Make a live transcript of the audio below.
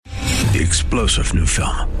the explosive new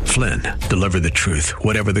film, Flynn, Deliver the Truth,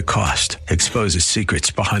 Whatever the Cost, exposes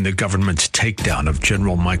secrets behind the government's takedown of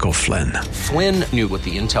General Michael Flynn. Flynn knew what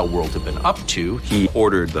the intel world had been up to. He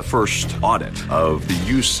ordered the first audit of the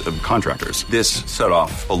use of contractors. This set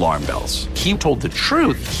off alarm bells. He told the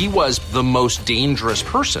truth. He was the most dangerous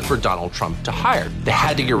person for Donald Trump to hire. They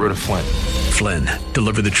had to get rid of Flynn. Flynn,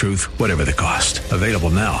 Deliver the Truth, Whatever the Cost. Available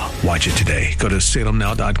now. Watch it today. Go to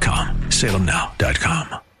salemnow.com.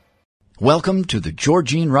 salemnow.com. Welcome to the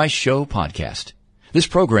Georgene Rice Show podcast. This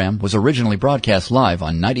program was originally broadcast live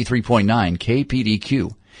on 93.9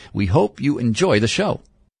 KPDQ. We hope you enjoy the show.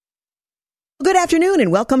 Good afternoon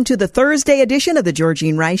and welcome to the Thursday edition of the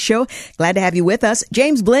Georgene Rice Show. Glad to have you with us.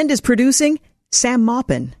 James Blend is producing. Sam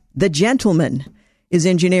Maupin, the gentleman, is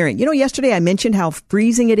engineering. You know, yesterday I mentioned how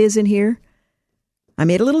freezing it is in here. I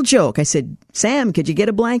made a little joke. I said, Sam, could you get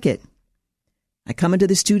a blanket? I come into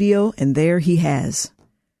the studio and there he has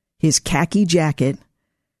his khaki jacket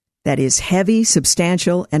that is heavy,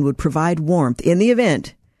 substantial, and would provide warmth in the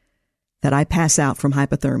event that I pass out from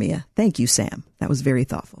hypothermia. Thank you, Sam. That was very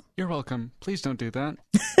thoughtful. You're welcome. Please don't do that.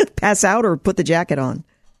 Pass out or put the jacket on?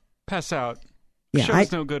 Pass out. Yeah,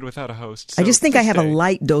 Show's no good without a host. So I just think I have stay. a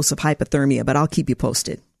light dose of hypothermia, but I'll keep you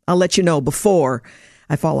posted. I'll let you know before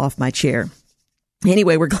I fall off my chair.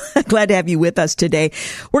 Anyway, we're glad to have you with us today.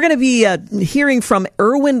 We're going to be hearing from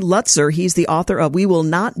Erwin Lutzer. He's the author of We Will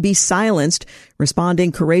Not Be Silenced,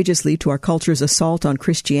 Responding Courageously to Our Culture's Assault on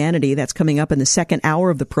Christianity. That's coming up in the second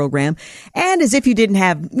hour of the program. And as if you didn't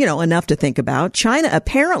have, enough to think about, China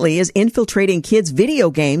apparently is infiltrating kids'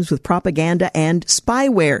 video games with propaganda and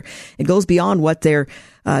spyware. It goes beyond what they're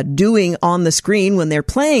doing on the screen when they're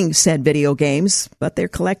playing said video games, but they're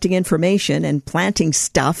collecting information and planting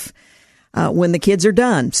stuff when the kids are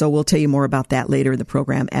done. So we'll tell you more about that later in the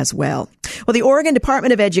program as well. Well, the Oregon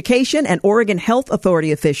Department of Education and Oregon Health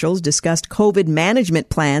Authority officials discussed COVID management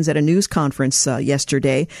plans at a news conference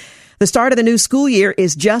yesterday. The start of the new school year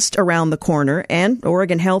is just around the corner, and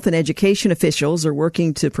Oregon Health and Education officials are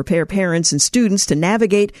working to prepare parents and students to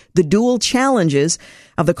navigate the dual challenges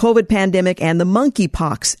of the COVID pandemic and the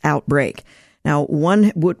monkeypox outbreak. Now,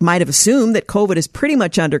 one might have assumed that COVID is pretty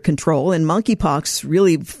much under control and monkeypox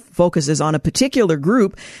really focuses on a particular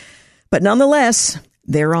group, but nonetheless,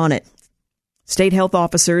 they're on it. State health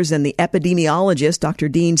officers and the epidemiologist, Dr.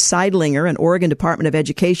 Dean Seidlinger, and Oregon Department of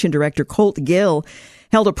Education Director Colt Gill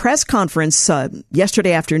held a press conference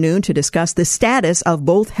yesterday afternoon to discuss the status of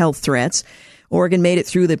both health threats. Oregon made it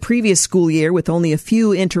through the previous school year with only a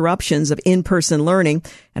few interruptions of in-person learning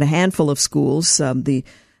at a handful of schools. The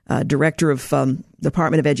Director of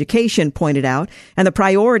Department of Education pointed out, and the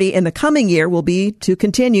priority in the coming year will be to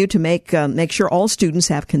continue to make sure all students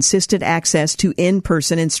have consistent access to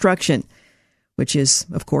in-person instruction, which is,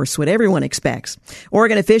 of course, what everyone expects.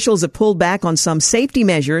 Oregon officials have pulled back on some safety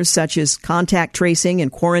measures, such as contact tracing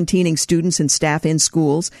and quarantining students and staff in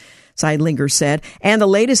schools, Seidlinger said, and the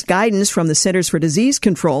latest guidance from the Centers for Disease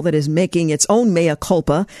Control that is making its own mea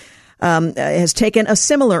culpa has taken a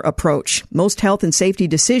similar approach. Most health and safety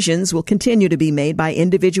decisions will continue to be made by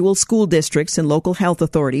individual school districts and local health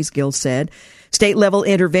authorities, Gill said. State-level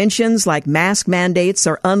interventions like mask mandates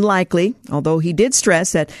are unlikely, although he did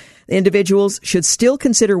stress that individuals should still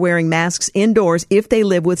consider wearing masks indoors if they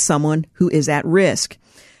live with someone who is at risk.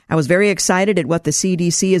 I was very excited at what the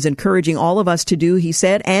CDC is encouraging all of us to do, he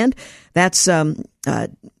said, and that's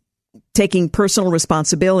taking personal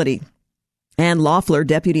responsibility. Ann Loeffler,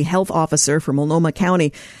 Deputy Health Officer for Multnomah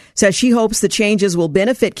County, says she hopes the changes will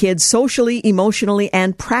benefit kids socially, emotionally,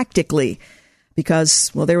 and practically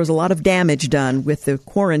because, well, there was a lot of damage done with the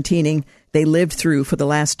quarantining they lived through for the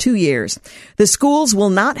last 2 years. The schools will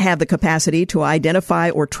not have the capacity to identify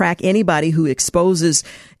or track anybody who is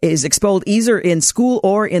exposed either in school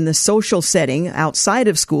or in the social setting outside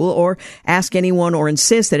of school, or ask anyone or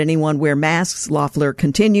insist that anyone wear masks, Loeffler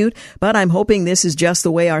continued. But I'm hoping this is just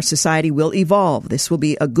the way our society will evolve. This will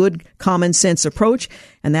be a good common sense approach,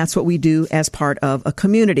 and that's what we do as part of a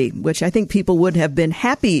community, which I think people would have been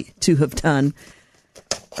happy to have done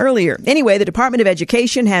earlier. Anyway, the Department of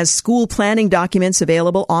Education has school planning documents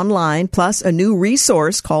available online, plus a new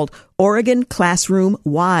resource called Oregon Classroom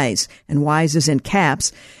Wise, and Wise is in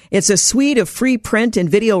caps. It's a suite of free print and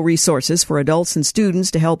video resources for adults and students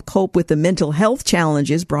to help cope with the mental health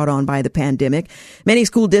challenges brought on by the pandemic. Many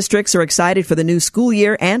school districts are excited for the new school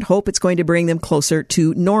year and hope it's going to bring them closer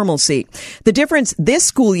to normalcy. The difference this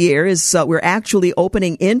school year is we're actually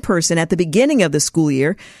opening in person at the beginning of the school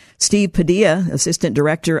year. Steve Padilla, Assistant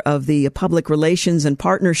Director of the Public Relations and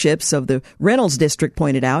Partnerships of the Reynolds District,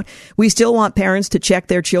 pointed out, we still want parents to check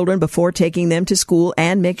their children before taking them to school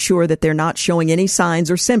and make sure that they're not showing any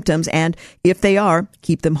signs or symptoms, and if they are,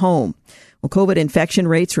 keep them home. Well, COVID infection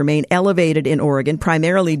rates remain elevated in Oregon,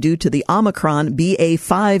 primarily due to the Omicron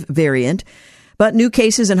BA.5 variant. But new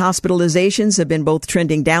cases and hospitalizations have been both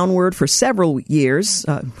trending downward for several years,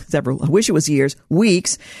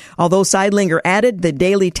 weeks. Although Seidlinger added the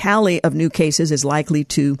daily tally of new cases is likely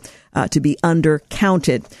to be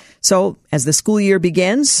undercounted. So as the school year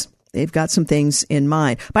begins, they've got some things in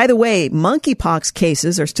mind. By the way, monkeypox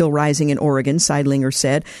cases are still rising in Oregon, Seidlinger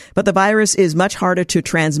said, but the virus is much harder to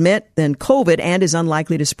transmit than COVID and is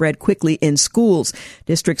unlikely to spread quickly in schools.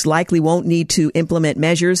 Districts likely won't need to implement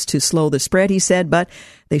measures to slow the spread, he said, but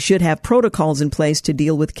they should have protocols in place to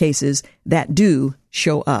deal with cases that do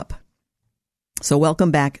show up. So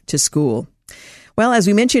welcome back to school. Well, as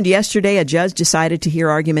we mentioned yesterday, a judge decided to hear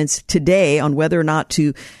arguments today on whether or not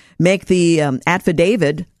to make the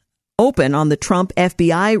affidavit open on the Trump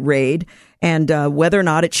FBI raid and whether or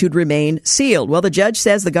not it should remain sealed. Well, the judge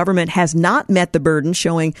says the government has not met the burden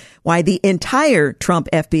showing why the entire Trump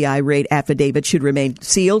FBI raid affidavit should remain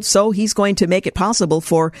sealed. So he's going to make it possible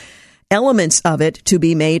for elements of it to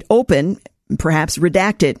be made open, perhaps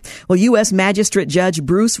redacted. Well, U.S. Magistrate Judge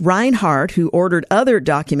Bruce Reinhart, who ordered other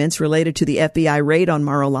documents related to the FBI raid on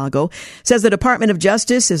Mar-a-Lago, says the Department of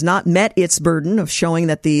Justice has not met its burden of showing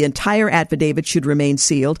that the entire affidavit should remain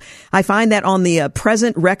sealed. I find that on the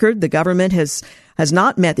present record, the government has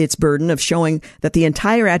not met its burden of showing that the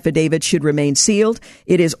entire affidavit should remain sealed.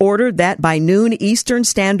 It is ordered that by noon Eastern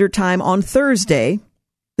Standard Time on Thursday,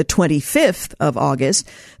 the 25th of August,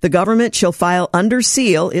 the government shall file under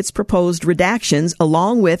seal its proposed redactions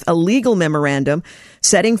along with a legal memorandum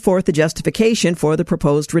setting forth the justification for the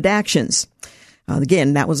proposed redactions.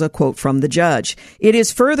 Again, that was a quote from the judge. It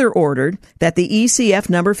is further ordered that the ECF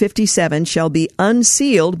number 57 shall be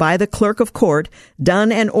unsealed by the clerk of court,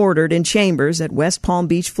 done and ordered in chambers at West Palm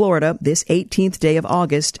Beach, Florida, this 18th day of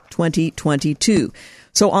August, 2022.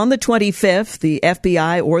 So on the 25th, the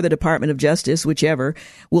FBI or the Department of Justice, whichever,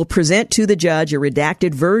 will present to the judge a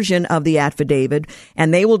redacted version of the affidavit,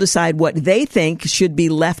 and they will decide what they think should be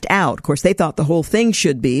left out. Of course, they thought the whole thing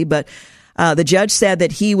should be, but the judge said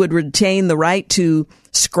that he would retain the right to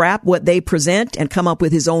scrap what they present and come up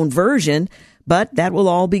with his own version, but that will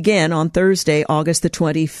all begin on Thursday, August the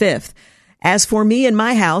 25th. As for me and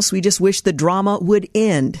my house, we just wish the drama would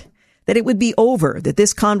end, that it would be over, that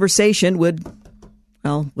this conversation would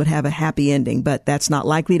have a happy ending, but that's not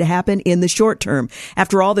likely to happen in the short term.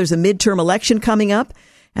 After all, there's a midterm election coming up,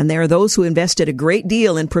 and there are those who invested a great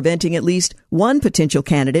deal in preventing at least one potential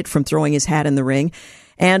candidate from throwing his hat in the ring.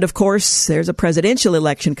 And of course, there's a presidential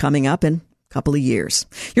election coming up in a couple of years.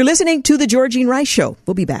 You're listening to The Georgene Rice Show.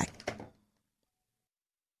 We'll be back.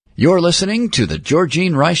 You're listening to The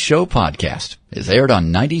Georgene Rice Show podcast. It's aired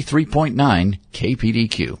on 93.9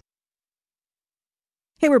 KPDQ.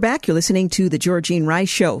 Hey, we're back. You're listening to The Georgene Rice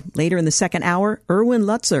Show. Later in the second hour, Erwin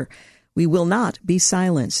Lutzer. We will not be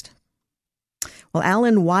silenced. Well,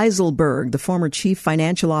 Alan Weiselberg, the former chief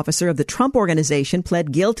financial officer of the Trump Organization,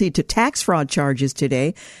 pled guilty to tax fraud charges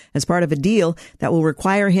today as part of a deal that will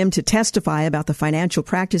require him to testify about the financial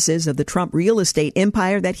practices of the Trump real estate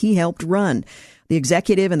empire that he helped run. The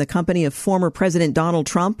executive and the company of former President Donald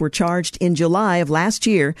Trump were charged in July of last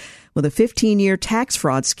year with a 15-year tax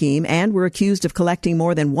fraud scheme and were accused of collecting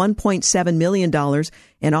more than $1.7 million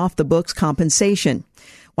in off-the-books compensation.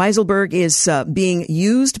 Weiselberg is being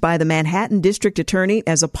used by the Manhattan District Attorney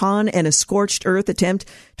as a pawn in a scorched earth attempt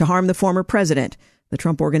to harm the former president, the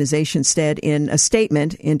Trump Organization said in a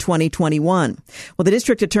statement in 2021. Well, the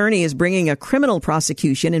district attorney is bringing a criminal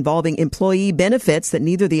prosecution involving employee benefits that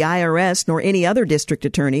neither the IRS nor any other district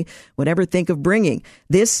attorney would ever think of bringing.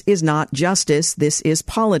 This is not justice. This is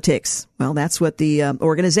politics. Well, that's what the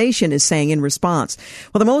organization is saying in response.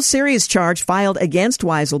 Well, the most serious charge filed against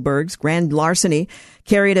Weiselberg's grand larceny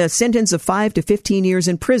carried a sentence of 5 to 15 years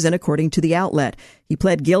in prison, according to the outlet. He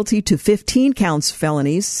pled guilty to 15 counts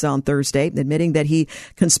felonies on Thursday, admitting that he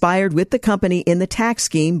conspired with the company in the tax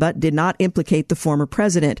scheme but did not implicate the former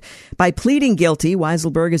president. By pleading guilty,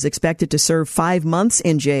 Weiselberg is expected to serve 5 months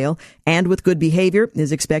in jail and with good behavior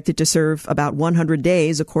is expected to serve about 100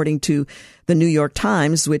 days, according to the New York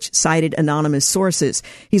Times, which cited anonymous sources.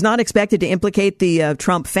 He's not expected to implicate the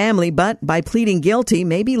Trump family, but by pleading guilty,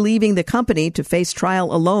 may be leaving the company to face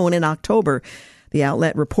trial alone in October. the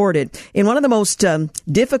outlet reported. In one of the most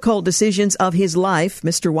difficult decisions of his life,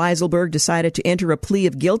 Mr. Weisselberg decided to enter a plea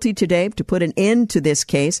of guilty today to put an end to this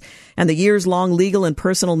case and the years-long legal and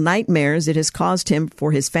personal nightmares it has caused him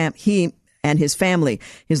for his he and his family.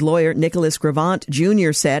 His lawyer, Nicholas Gravant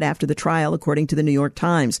Jr., said after the trial, according to the New York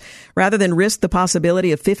Times. Rather than risk the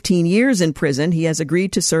possibility of 15 years in prison, he has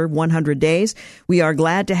agreed to serve 100 days. We are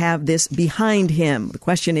glad to have this behind him. The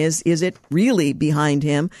question is it really behind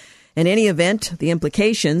him? In any event, the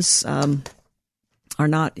implications are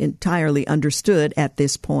not entirely understood at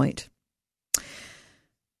this point.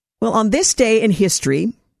 Well, on this day in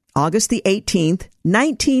history, August the 18th,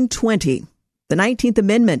 1920, the 19th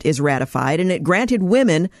Amendment is ratified, and it granted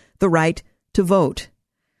women the right to vote.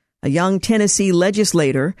 A young Tennessee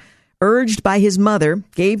legislator, urged by his mother,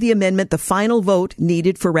 gave the amendment the final vote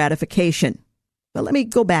needed for ratification. Well, let me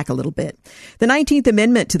go back a little bit. The 19th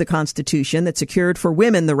Amendment to the Constitution that secured for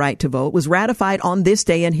women the right to vote was ratified on this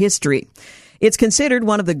day in history. It's considered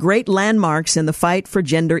one of the great landmarks in the fight for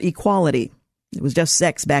gender equality. It was just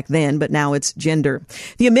sex back then, but now it's gender.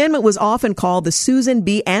 The amendment was often called the Susan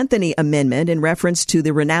B. Anthony Amendment in reference to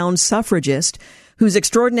the renowned suffragist whose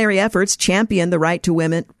extraordinary efforts championed the right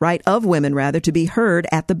of women to be heard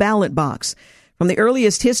at the ballot box. From the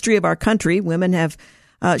earliest history of our country, women have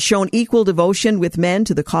shown equal devotion with men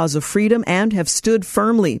to the cause of freedom and have stood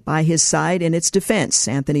firmly by his side in its defense,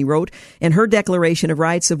 Anthony wrote in her Declaration of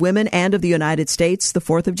Rights of Women and of the United States, the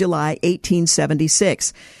 4th of July,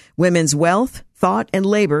 1876. Women's wealth, thought, and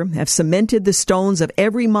labor have cemented the stones of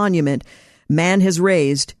every monument man has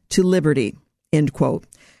raised to liberty. End quote.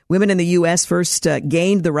 Women in the U.S. first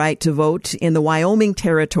gained the right to vote in the Wyoming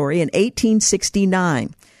Territory in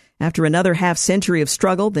 1869. After another half-century of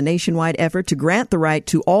struggle, the nationwide effort to grant the right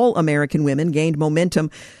to all American women gained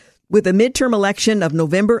momentum with the midterm election of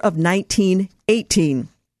November of 1918.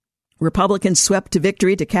 Republicans swept to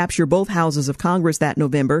victory to capture both houses of Congress that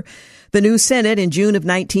November. The new Senate in June of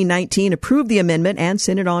 1919 approved the amendment and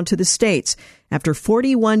sent it on to the states. After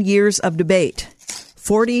 41 years of debate,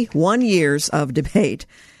 41 years of debate,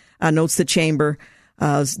 notes the chamber,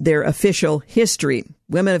 their official history.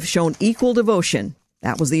 Women have shown equal devotion.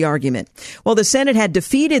 That was the argument. Well, the Senate had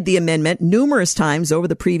defeated the amendment numerous times over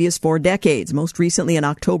the previous 4 decades, most recently in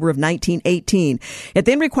October of 1918. It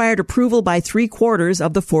then required approval by 3/4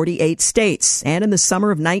 of the 48 states. And in the summer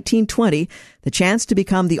of 1920, the chance to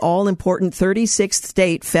become the all-important 36th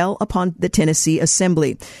state fell upon the Tennessee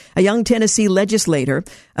Assembly. A young Tennessee legislator,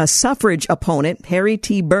 a suffrage opponent, Harry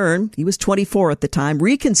T. Byrne, he was 24 at the time,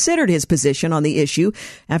 reconsidered his position on the issue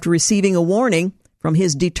after receiving a warning from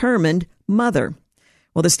his determined mother.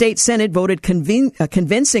 Well, the state Senate voted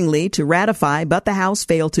convincingly to ratify, but the House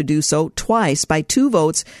failed to do so twice by 2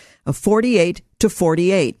 votes of 48 to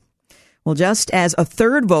 48. Well, just as a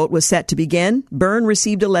third vote was set to begin, Byrne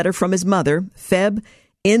received a letter from his mother, Feb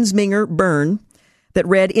Insminger Byrne, that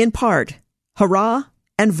read in part, "Hurrah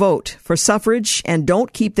and vote for suffrage and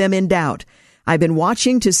don't keep them in doubt. I've been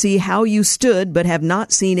watching to see how you stood, but have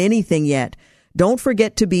not seen anything yet. Don't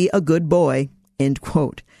forget to be a good boy." End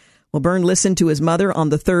quote. Well, Byrne listened to his mother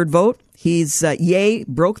on the third vote. He's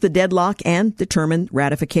broke the deadlock and determined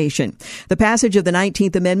ratification. The passage of the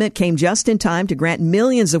 19th Amendment came just in time to grant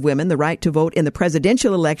millions of women the right to vote in the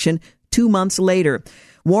presidential election 2 months later.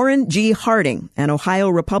 Warren G. Harding, an Ohio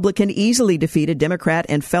Republican, easily defeated Democrat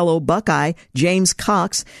and fellow Buckeye James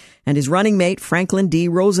Cox and his running mate Franklin D.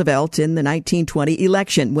 Roosevelt in the 1920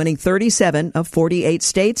 election, winning 37 of 48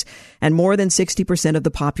 states and more than 60% of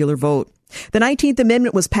the popular vote. The 19th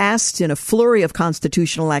Amendment was passed in a flurry of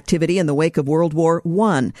constitutional activity in the wake of World War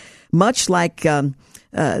I, much like that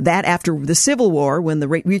after the Civil War, when the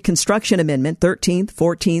Reconstruction Amendment 13th,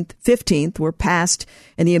 14th, 15th were passed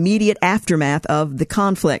in the immediate aftermath of the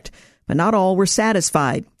conflict. But not all were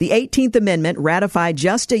satisfied. The 18th Amendment, ratified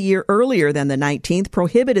just a year earlier than the 19th,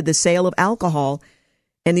 prohibited the sale of alcohol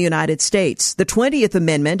in the United States. The 20th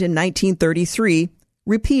Amendment in 1933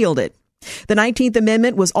 repealed it. The 19th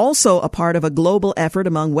Amendment was also a part of a global effort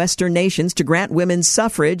among Western nations to grant women's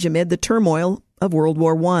suffrage amid the turmoil of World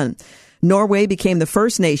War I. Norway became the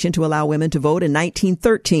first nation to allow women to vote in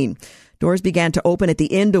 1913. Doors began to open at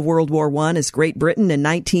the end of World War I as Great Britain in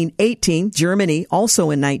 1918, Germany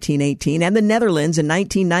also in 1918, and the Netherlands in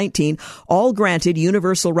 1919 all granted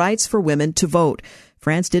universal rights for women to vote.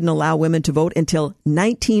 France didn't allow women to vote until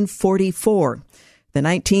 1944. The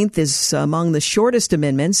 19th is among the shortest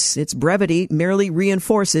amendments. Its brevity merely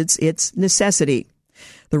reinforces its necessity.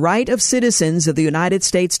 The right of citizens of the United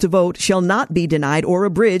States to vote shall not be denied or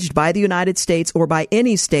abridged by the United States or by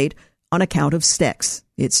any state on account of sex.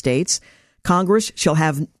 It states, Congress shall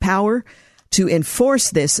have power to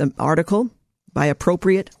enforce this article. by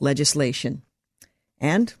appropriate legislation.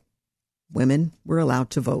 And women were allowed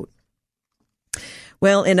to vote.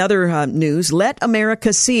 Well, in other news, let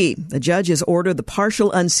America see. The judge has ordered the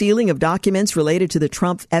partial unsealing of documents related to the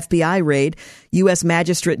Trump FBI raid. U.S.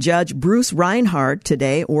 Magistrate Judge Bruce Reinhardt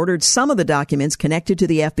today ordered some of the documents connected to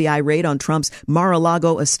the FBI raid on Trump's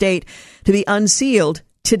Mar-a-Lago estate to be unsealed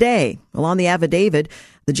today. Well, on the affidavit,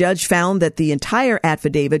 the judge found that the entire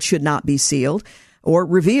affidavit should not be sealed or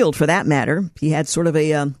revealed for that matter. He had sort of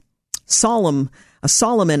a Solomon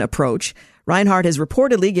approach. Reinhardt has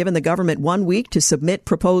reportedly given the government 1 week to submit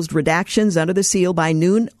proposed redactions under the seal by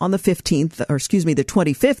noon on the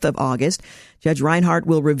 25th of August. Judge Reinhardt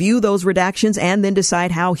will review those redactions and then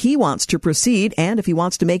decide how he wants to proceed and if he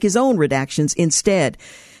wants to make his own redactions instead.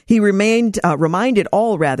 He reminded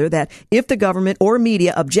all that if the government or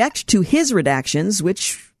media object to his redactions,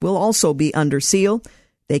 which will also be under seal,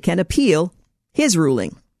 they can appeal his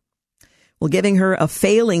ruling. Well, giving her a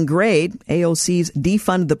failing grade, AOC's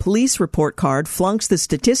defund the police report card flunks the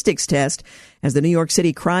statistics test as the New York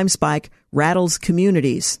City crime spike rattles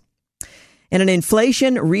communities. In an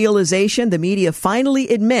inflation realization, the media finally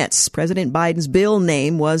admits President Biden's bill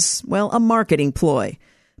name was, a marketing ploy,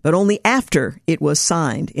 but only after it was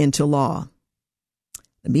signed into law.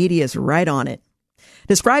 The media is right on it.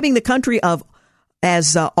 Describing the country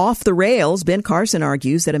as off the rails, Ben Carson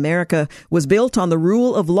argues that America was built on the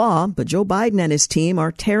rule of law, but Joe Biden and his team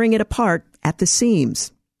are tearing it apart at the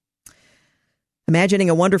seams. Imagining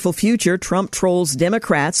a wonderful future, Trump trolls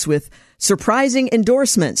Democrats with surprising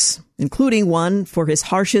endorsements, including one for his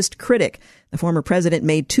harshest critic. The former president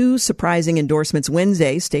made 2 surprising endorsements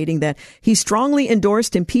Wednesday, stating that he strongly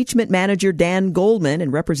endorsed impeachment manager Dan Goldman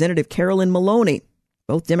and Representative Carolyn Maloney,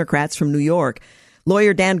 both Democrats from New York.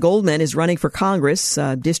 Lawyer Dan Goldman is running for Congress,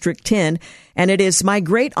 District 10, and it is my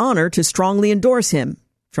great honor to strongly endorse him,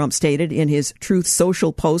 Trump stated in his Truth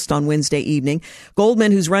Social post on Wednesday evening.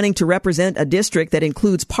 Goldman, who's running to represent a district that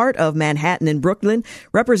includes part of Manhattan and Brooklyn,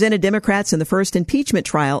 represented Democrats in the first impeachment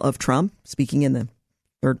trial of Trump, speaking in the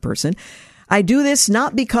third person. I do this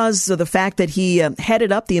not because of the fact that he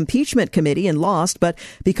headed up the impeachment committee and lost, but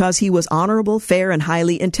because he was honorable, fair, and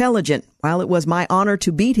highly intelligent. While it was my honor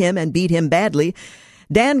to beat him and beat him badly,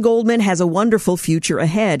 Dan Goldman has a wonderful future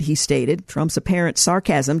ahead, he stated. Trump's apparent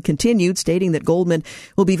sarcasm continued, stating that Goldman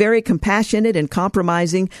will be very compassionate and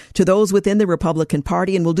compromising to those within the Republican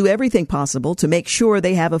Party and will do everything possible to make sure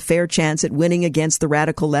they have a fair chance at winning against the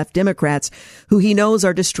radical left Democrats who he knows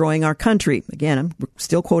are destroying our country. Again, I'm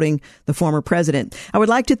still quoting the former president. I would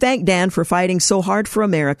like to thank Dan for fighting so hard for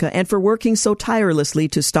America and for working so tirelessly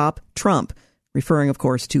to stop Trump, referring, of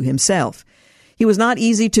course, to himself. He was not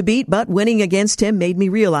easy to beat, but winning against him made me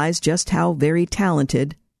realize just how very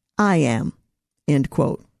talented I am. End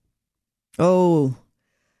quote. Oh,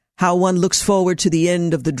 how one looks forward to the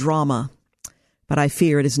end of the drama, but I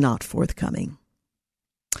fear it is not forthcoming.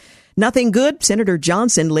 Nothing good. Senator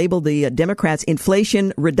Johnson labeled the Democrats'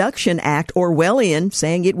 Inflation Reduction Act Orwellian,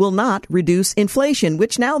 saying it will not reduce inflation,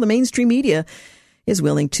 which now the mainstream media is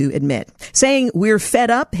willing to admit. Saying we're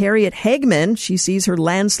fed up, Harriet Hagman, she sees her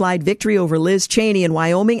landslide victory over Liz Cheney in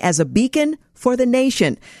Wyoming as a beacon for the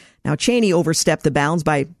nation. Now, Cheney overstepped the bounds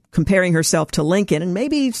by comparing herself to Lincoln, and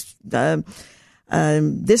maybe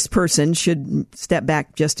this person should step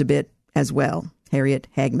back just a bit as well. Harriet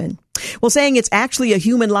Hagman. Well, saying it's actually a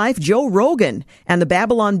human life, Joe Rogan and the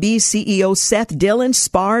Babylon Bee CEO Seth Dillon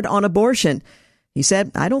sparred on abortion. He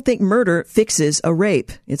said, I don't think murder fixes a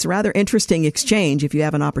rape. It's a rather interesting exchange if you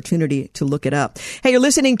have an opportunity to look it up. Hey, you're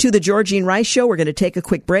listening to the Georgene Rice Show. We're going to take a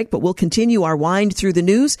quick break, but we'll continue our wind through the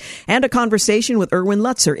news and a conversation with Erwin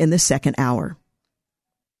Lutzer in the second hour.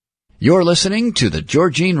 You're listening to the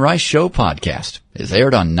Georgene Rice Show podcast. It's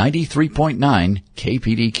aired on 93.9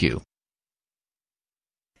 KPDQ.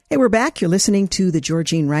 Hey, we're back. You're listening to the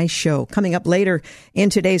Georgene Rice Show. Coming up later in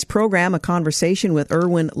today's program, a conversation with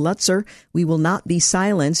Erwin Lutzer. We will not be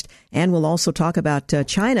silenced. And we'll also talk about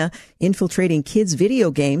China infiltrating kids'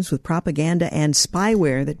 video games with propaganda and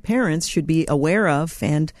spyware that parents should be aware of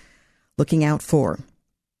and looking out for.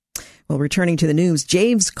 Well, returning to the news,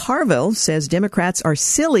 James Carville says Democrats are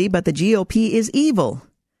silly, but the GOP is evil.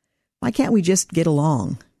 Why can't we just get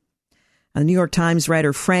along? The New York Times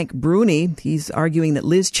writer Frank Bruni, he's arguing that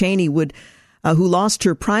Liz Cheney who lost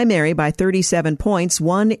her primary by 37 points,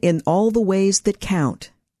 won in all the ways that count.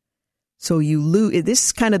 So you lose. This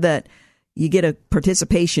is kind of you get a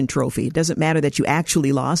participation trophy. It doesn't matter that you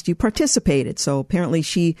actually lost. You participated. So apparently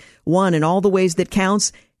she won in all the ways that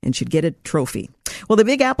counts and should get a trophy. Well, the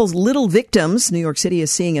Big Apple's little victims, New York City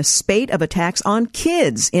is seeing a spate of attacks on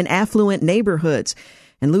kids in affluent neighborhoods.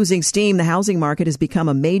 And losing steam, the housing market has become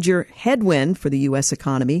a major headwind for the U.S.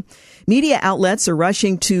 economy. Media outlets are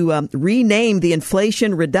rushing to rename the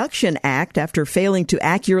Inflation Reduction Act after failing to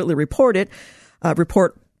accurately report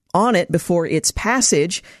on it before its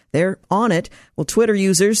passage. They're on it. Well, Twitter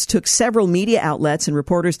users took several media outlets and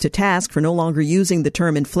reporters to task for no longer using the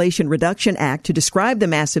term Inflation Reduction Act to describe the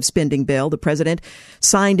massive spending bill the president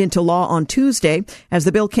signed into law on Tuesday. As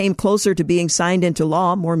the bill came closer to being signed into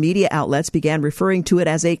law, more media outlets began referring to it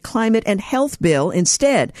as a climate and health bill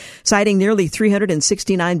instead, citing nearly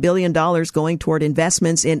 $369 billion going toward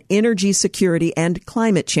investments in energy security and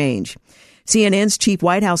climate change. CNN's chief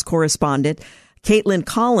White House correspondent Caitlin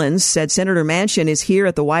Collins said Senator Manchin is here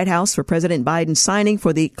at the White House for President Biden's signing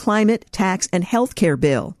for the climate, tax, and health care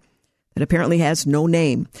bill that apparently has no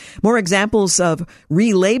name. More examples of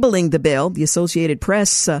relabeling the bill. The Associated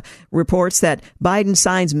Press reports that Biden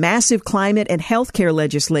signs massive climate and health care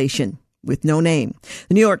legislation with no name.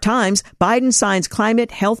 The New York Times, Biden signs climate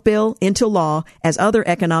health bill into law as other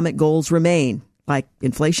economic goals remain, like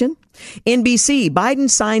inflation. NBC, Biden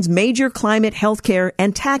signs major climate, health care,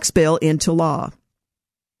 and tax bill into law.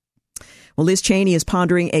 Well, Liz Cheney is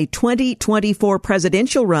pondering a 2024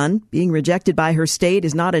 presidential run. Being rejected by her state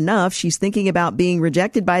is not enough. She's thinking about being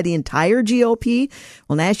rejected by the entire GOP.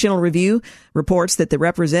 Well, National Review reports that the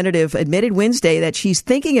representative admitted Wednesday that she's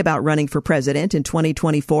thinking about running for president in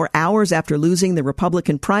 2024, hours after losing the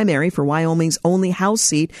Republican primary for Wyoming's only House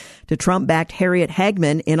seat to Trump-backed Harriet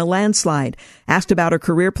Hagman in a landslide. Asked about her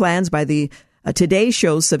career plans by the Today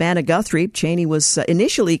Show's Savannah Guthrie, Cheney was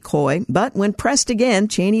initially coy, but when pressed again,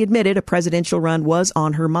 Cheney admitted a presidential run was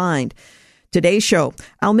on her mind. Today Show,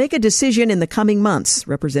 I'll make a decision in the coming months,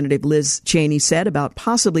 Representative Liz Cheney said about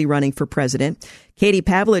possibly running for president. Katie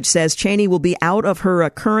Pavlich says Cheney will be out of her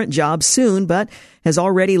current job soon, but has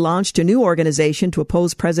already launched a new organization to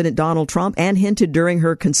oppose President Donald Trump and hinted during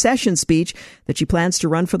her concession speech that she plans to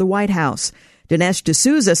run for the White House. Dinesh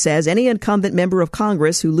D'Souza says any incumbent member of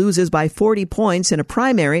Congress who loses by 40 points in a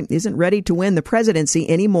primary isn't ready to win the presidency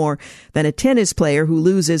any more than a tennis player who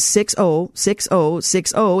loses 6-0, 6-0,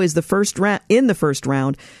 6-0 is in the first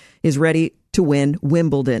round is ready to win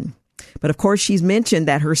Wimbledon. But of course, she's mentioned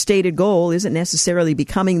that her stated goal isn't necessarily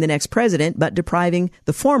becoming the next president, but depriving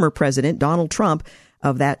the former president, Donald Trump,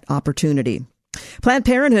 of that opportunity. Planned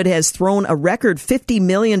Parenthood has thrown a record $50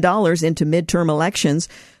 million into midterm elections.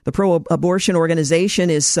 The pro-abortion organization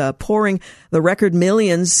is pouring the record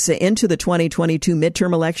millions into the 2022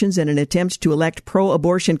 midterm elections in an attempt to elect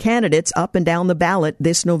pro-abortion candidates up and down the ballot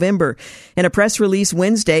this November. In a press release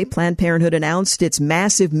Wednesday, Planned Parenthood announced its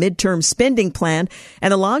massive midterm spending plan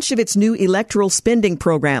and the launch of its new electoral spending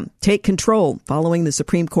program, Take Control, following the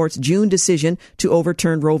Supreme Court's June decision to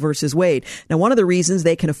overturn Roe v. Wade. Now, one of the reasons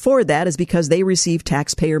they can afford that is because they receive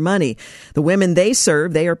taxpayer money. The women they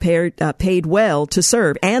serve, they are paid well to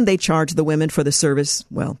serve, and they charge the women for the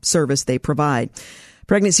service they provide.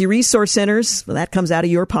 Pregnancy resource centers, well, that comes out of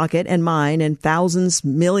your pocket and mine and thousands,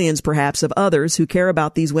 millions perhaps of others who care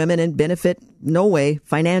about these women and benefit no way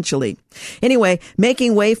financially. Anyway,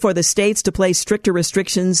 making way for the states to place stricter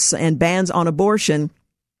restrictions and bans on abortion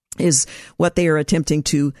is what they are attempting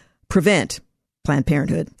to prevent. Planned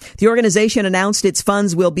Parenthood. The organization announced its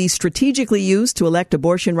funds will be strategically used to elect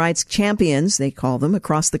abortion rights champions, they call them,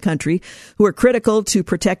 across the country, who are critical to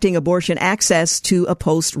protecting abortion access to a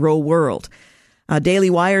post-Roe world. Daily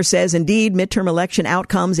Wire says, indeed, midterm election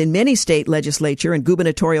outcomes in many state legislature and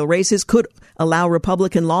gubernatorial races could allow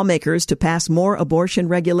Republican lawmakers to pass more abortion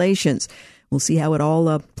regulations. We'll see how it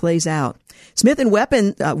all plays out. Smith &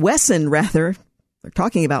 Wesson, they're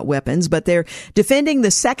talking about weapons, but they're defending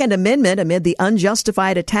the Second Amendment amid the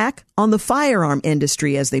unjustified attack on the firearm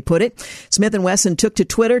industry, as they put it. Smith & Wesson took to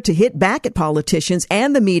Twitter to hit back at politicians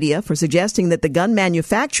and the media for suggesting that the gun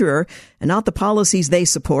manufacturer, and not the policies they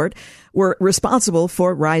support, were responsible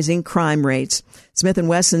for rising crime rates. Smith &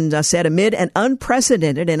 Wesson said amid an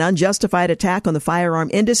unprecedented and unjustified attack on the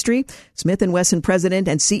firearm industry, Smith & Wesson president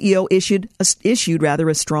and CEO issued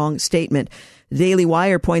a strong statement. The Daily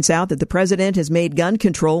Wire points out that the president has made gun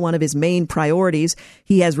control one of his main priorities.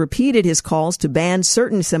 He has repeated his calls to ban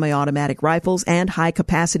certain semi-automatic rifles and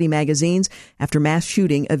high-capacity magazines after mass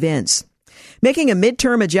shooting events. Making a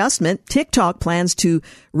midterm adjustment, TikTok plans to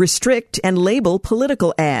restrict and label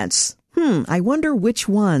political ads. I wonder which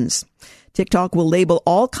ones. TikTok will label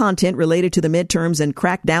all content related to the midterms and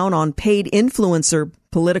crack down on paid influencer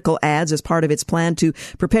political ads as part of its plan to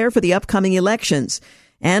prepare for the upcoming elections.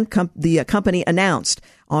 And the company announced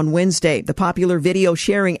on Wednesday the popular video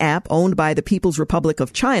sharing app owned by the People's Republic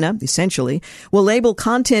of China, essentially, will label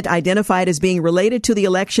content identified as being related to the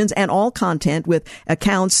elections and all content with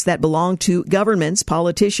accounts that belong to governments,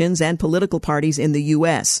 politicians, and political parties in the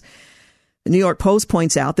U.S. The New York Post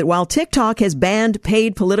points out that while TikTok has banned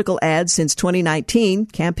paid political ads since 2019,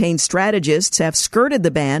 campaign strategists have skirted the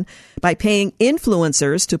ban by paying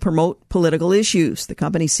influencers to promote political issues. The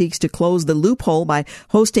company seeks to close the loophole by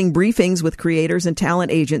hosting briefings with creators and talent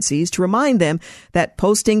agencies to remind them that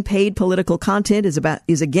posting paid political content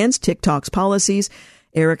is against TikTok's policies.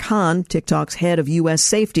 Eric Hahn, TikTok's head of U.S.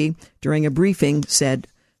 safety, during a briefing said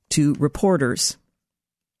to reporters.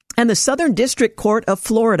 And the Southern District Court of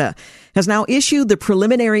Florida has now issued the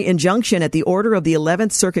preliminary injunction at the order of the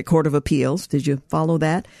 11th Circuit Court of Appeals. Did you follow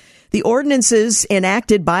that? The ordinances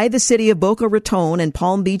enacted by the city of Boca Raton and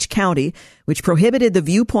Palm Beach County, which prohibited the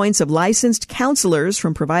viewpoints of licensed counselors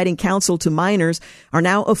from providing counsel to minors, are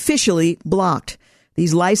now officially blocked.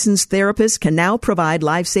 These licensed therapists can now provide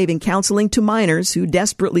life-saving counseling to minors who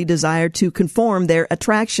desperately desire to conform their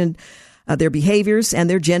attraction, their behaviors, and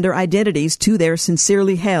their gender identities to their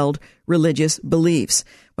sincerely held religious beliefs.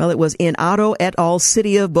 Well, it was in Otto et al.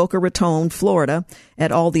 City of Boca Raton, Florida,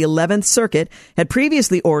 et al. The 11th Circuit had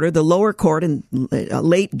previously ordered the lower court in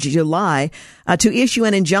late July to issue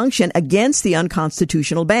an injunction against the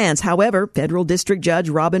unconstitutional bans. However, Federal District Judge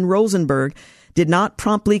Robin Rosenberg did not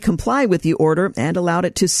promptly comply with the order and allowed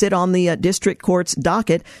it to sit on the district court's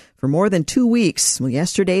docket for more than 2 weeks. Well,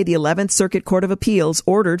 yesterday, the 11th Circuit Court of Appeals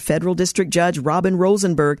ordered Federal District Judge Robin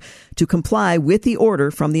Rosenberg to comply with the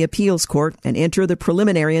order from the appeals court and enter the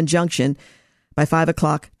preliminary injunction by 5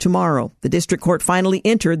 o'clock tomorrow. The district court finally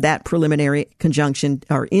entered that preliminary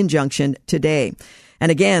injunction today.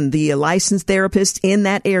 And again, the licensed therapists in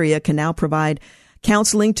that area can now provide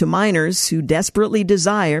counseling to minors who desperately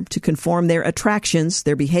desire to conform their attractions,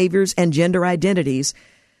 their behaviors, and gender identities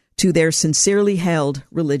to their sincerely held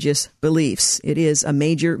religious beliefs. It is a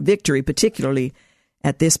major victory, particularly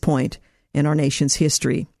at this point in our nation's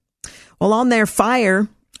history. Well, on their fire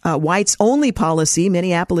whites-only policy,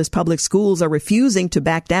 Minneapolis public schools are refusing to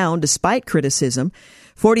back down despite criticism.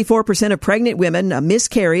 44% of pregnant women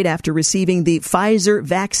miscarried after receiving the Pfizer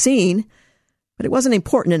vaccine, but it wasn't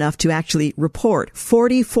important enough to actually report.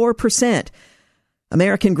 44%.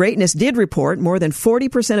 American Greatness did report more than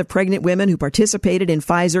 40% of pregnant women who participated in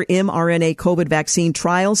Pfizer mRNA COVID vaccine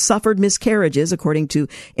trials suffered miscarriages, according to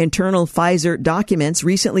internal Pfizer documents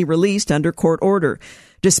recently released under court order.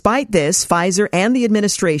 Despite this, Pfizer and the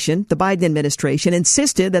administration, the Biden administration,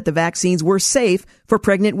 insisted that the vaccines were safe for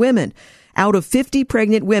pregnant women. Out of 50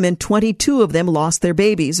 pregnant women, 22 of them lost their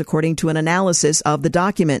babies, according to an analysis of the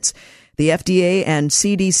documents. The FDA and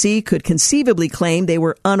CDC could conceivably claim they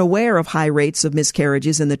were unaware of high rates of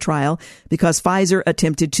miscarriages in the trial because Pfizer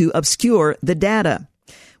attempted to obscure the data.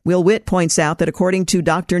 Will Witt points out that according to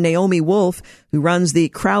Dr. Naomi Wolf, who runs the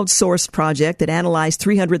crowdsourced project that analyzed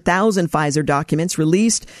 300,000 Pfizer documents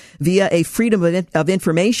released via a Freedom of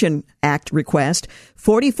Information Act request,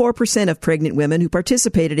 44% of pregnant women who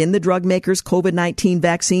participated in the drug maker's COVID-19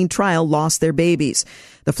 vaccine trial lost their babies.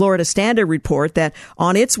 The Florida Standard report that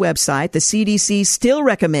on its website, the CDC still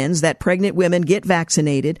recommends that pregnant women get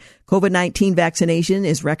vaccinated. COVID-19 vaccination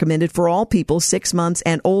is recommended for all people 6 months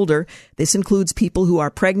and older. This includes people who are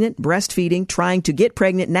pregnant, breastfeeding, trying to get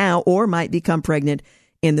pregnant now, or might become pregnant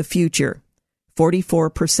in the future.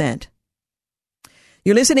 44%.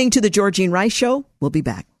 You're listening to The Georgene Rice Show. We'll be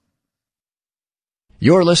back.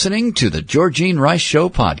 You're listening to The Georgene Rice Show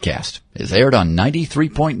podcast. It's aired on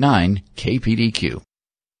 93.9 KPDQ.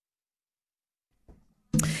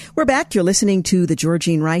 We're back. You're listening to The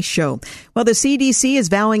Georgene Rice Show. Well, the CDC is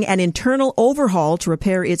vowing an internal overhaul to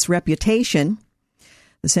repair its reputation.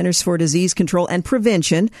 The Centers for Disease Control and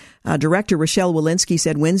Prevention, Director Rochelle Walensky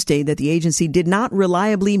said Wednesday that the agency did not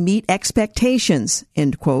reliably meet expectations,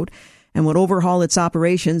 end quote, and would overhaul its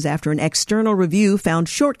operations after an external review found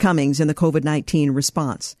shortcomings in the COVID-19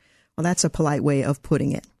 response. Well, that's a polite way of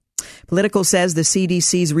putting it. Politico says the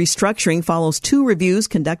CDC's restructuring follows 2 reviews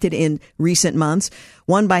conducted in recent months,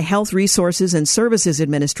 one by Health Resources and Services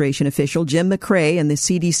Administration official Jim McCrae and the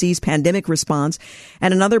CDC's pandemic response,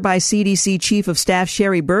 and another by CDC Chief of Staff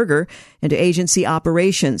Sherry Berger into agency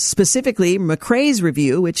operations. Specifically, McCrae's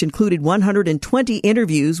review, which included 120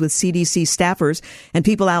 interviews with CDC staffers and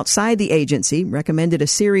people outside the agency, recommended a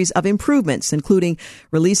series of improvements, including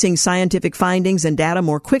releasing scientific findings and data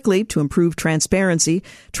more quickly to improve transparency,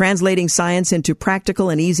 translating translating science into practical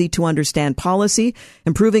and easy to understand policy,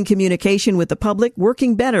 improving communication with the public,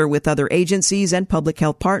 working better with other agencies and public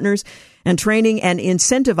health partners, and training and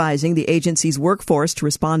incentivizing the agency's workforce to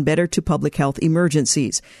respond better to public health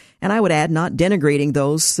emergencies. And I would add, not denigrating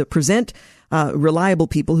those that present reliable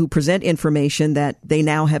people who present information that they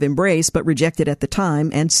now have embraced but rejected at the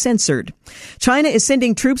time and censored. China is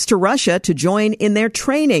sending troops to Russia to join in their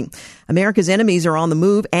training. America's enemies are on the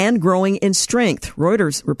move and growing in strength.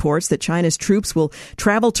 Reuters reports that China's troops will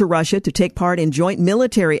travel to Russia to take part in joint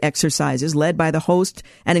military exercises led by the host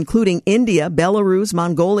and including India, Belarus,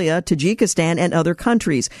 Mongolia, Tajikistan, and other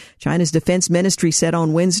countries. China's defense ministry said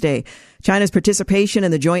on Wednesday. China's participation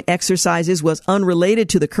in the joint exercises was unrelated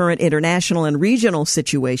to the current international and regional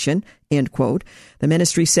situation, end quote. The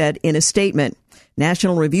ministry said in a statement.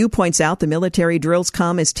 National Review points out the military drills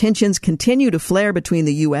come as tensions continue to flare between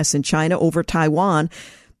the U.S. and China over Taiwan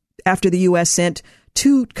after the U.S. sent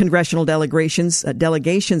two congressional delegations to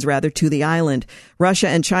the island. Russia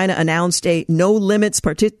and China announced a no-limits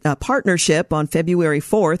partnership on February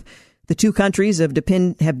 4th. The two countries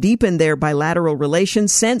have deepened their bilateral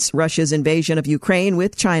relations since Russia's invasion of Ukraine,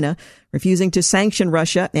 with China refusing to sanction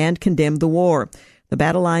Russia and condemn the war. The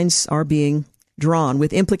battle lines are being drawn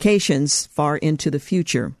with implications far into the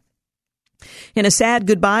future. In a sad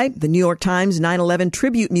goodbye, the New York Times 9/11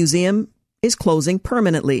 Tribute Museum is closing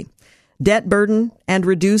permanently. Debt burden and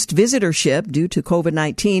reduced visitorship due to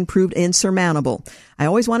COVID-19 proved insurmountable. I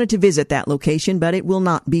always wanted to visit that location, but it will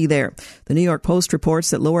not be there. The New York Post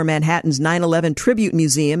reports that Lower Manhattan's 9/11 Tribute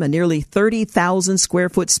Museum, a nearly 30,000 square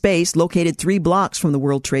foot space located 3 blocks from the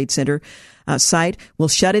World Trade Center site, will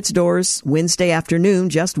shut its doors Wednesday afternoon,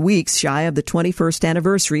 just weeks shy of the 21st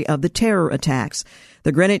anniversary of the terror attacks.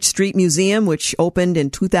 The Greenwich Street Museum, which opened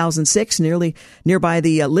in 2006 nearby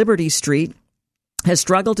the Liberty Street, has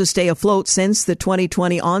struggled to stay afloat since the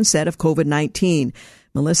 2020 onset of COVID-19.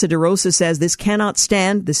 Melissa DeRosa says this cannot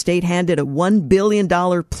stand. The state handed a $1 billion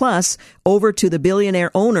plus over to the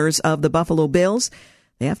billionaire owners of the Buffalo Bills.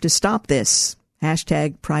 They have to stop this.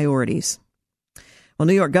 #priorities. Well,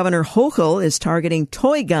 New York Governor Hochul is targeting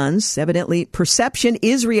toy guns. Evidently, perception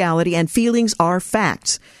is reality and feelings are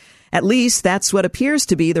facts. At least that's what appears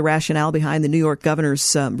to be the rationale behind the New York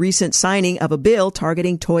governor's recent signing of a bill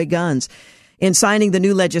targeting toy guns. In signing the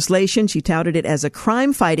new legislation, she touted it as a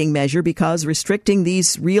crime-fighting measure because restricting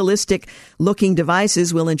these realistic-looking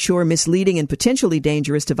devices will ensure misleading and potentially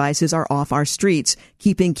dangerous devices are off our streets,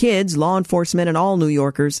 keeping kids, law enforcement, and all New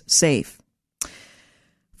Yorkers safe.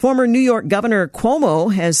 Former New York Governor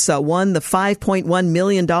Cuomo has won the $5.1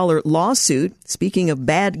 million lawsuit. Speaking of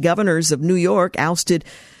bad governors of New York, ousted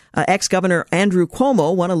ex-Governor Andrew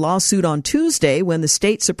Cuomo won a lawsuit on Tuesday when the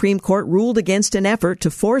state Supreme Court ruled against an effort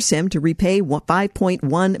to force him to repay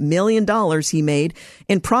 $5.1 million he made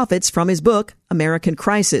in profits from his book, American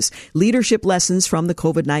Crisis, Leadership Lessons from the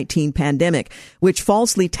COVID-19 Pandemic, which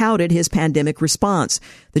falsely touted his pandemic response.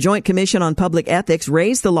 The Joint Commission on Public Ethics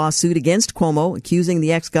raised the lawsuit against Cuomo, accusing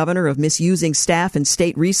the ex-governor of misusing staff and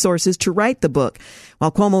state resources to write the book.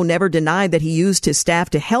 While Cuomo never denied that he used his staff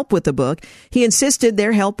to help with the book, he insisted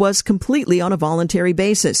their help was completely on a voluntary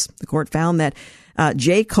basis. The court found that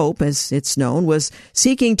Jay Cope, as it's known, was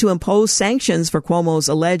seeking to impose sanctions for Cuomo's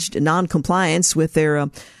alleged noncompliance with their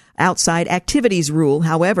outside activities rule.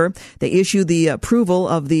 However, they issued the approval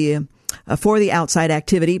of for the outside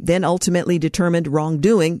activity, then ultimately determined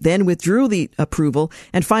wrongdoing, then withdrew the approval,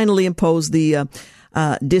 and finally imposed the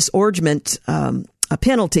disgorgement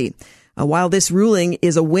penalty. While this ruling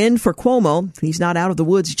is a win for Cuomo, he's not out of the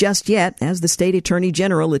woods just yet, as the state attorney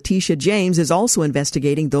general, Letitia James, is also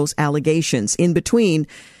investigating those allegations in between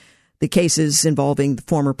the cases involving the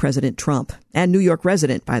former President Trump and New York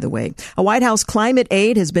resident, by the way. A White House climate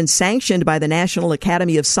aide has been sanctioned by the National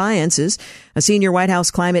Academy of Sciences. A senior White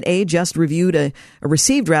House climate aide just received a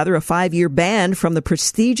 5-year ban from the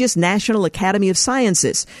prestigious National Academy of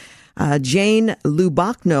Sciences. Jane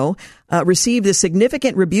Lubachno received a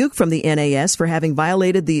significant rebuke from the NAS for having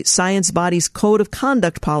violated the science body's code of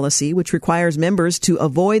conduct policy, which requires members to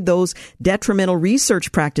avoid those detrimental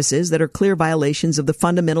research practices that are clear violations of the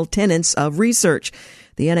fundamental tenets of research.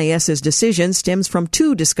 The NAS's decision stems from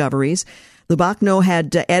 2 discoveries. Lubachno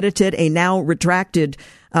had edited a now retracted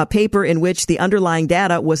paper in which the underlying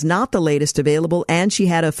data was not the latest available, and she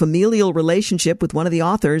had a familial relationship with one of the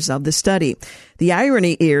authors of the study. The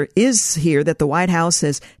irony is that the White House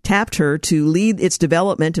has tapped her to lead its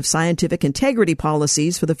development of scientific integrity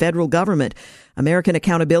policies for the federal government. American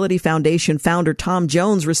Accountability Foundation founder Tom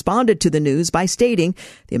Jones responded to the news by stating,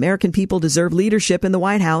 "The American people deserve leadership in the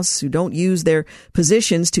White House who don't use their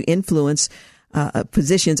positions to influence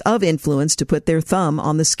positions of influence to put their thumb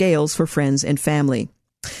on the scales for friends and family.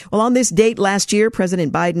 Well, on this date last year,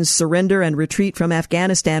 President Biden's surrender and retreat from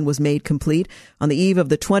Afghanistan was made complete on the eve of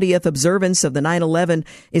the 20th observance of the 9/11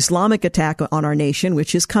 Islamic attack on our nation,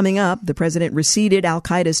 which is coming up. The president receded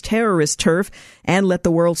al-Qaeda's terrorist turf and let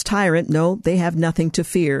the world's tyrant know they have nothing to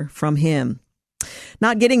fear from him.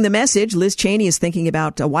 Not getting the message, Liz Cheney is thinking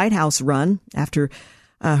about a White House run after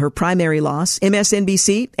her primary loss.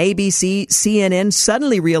 MSNBC, ABC, CNN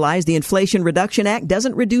suddenly realized the Inflation Reduction Act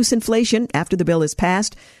doesn't reduce inflation after the bill is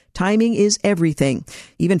passed. Timing is everything.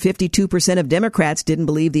 Even 52% of Democrats didn't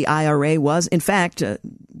believe the IRA was, in fact,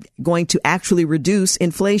 going to actually reduce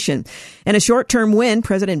inflation. And a short-term win,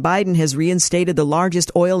 President Biden has reinstated the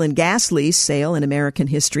largest oil and gas lease sale in American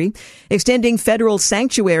history, extending federal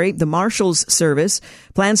sanctuary. The Marshals Service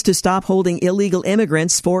plans to stop holding illegal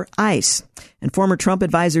immigrants for ICE. And former Trump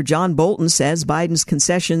advisor John Bolton says Biden's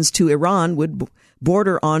concessions to Iran would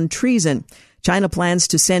border on treason. China plans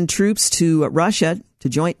to send troops to Russia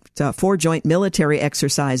for joint military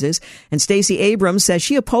exercises. And Stacey Abrams says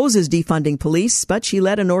she opposes defunding police, but she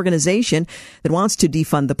led an organization that wants to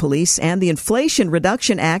defund the police, and the Inflation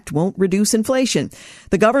Reduction Act won't reduce inflation.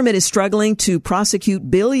 The government is struggling to prosecute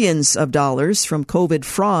billions of dollars from COVID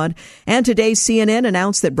fraud. And today, CNN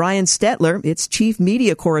announced that Brian Stetler, its chief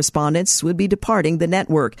media correspondent, would be departing the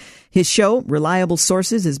network. His show, Reliable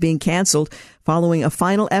Sources, is being canceled following a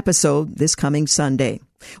final episode this coming Sunday.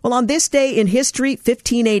 Well, on this day in history,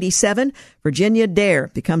 1587, Virginia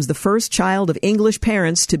Dare becomes the first child of English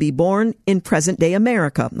parents to be born in present-day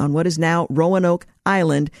America on what is now Roanoke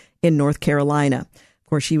Island in North Carolina. Of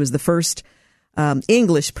course, she was the first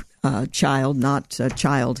English child, not a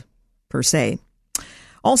child per se.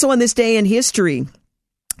 Also on this day in history,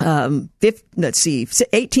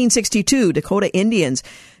 1862, Dakota Indians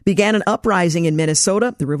began an uprising in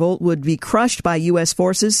Minnesota. The revolt would be crushed by U.S.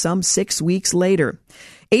 forces some 6 weeks later.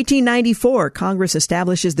 1894, Congress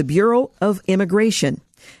establishes the Bureau of Immigration.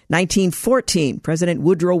 1914, President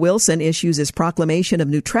Woodrow Wilson issues his proclamation of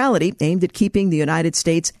neutrality aimed at keeping the United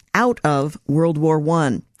States out of World War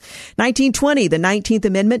I. 1920, the 19th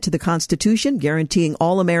Amendment to the Constitution, guaranteeing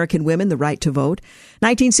all American women the right to vote.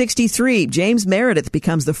 1963, James Meredith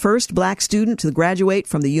becomes the first black student to graduate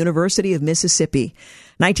from the University of Mississippi.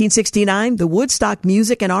 1969, the Woodstock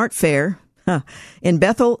Music and Art Fair in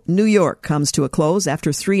Bethel, New York, comes to a close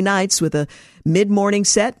after 3 nights with a mid-morning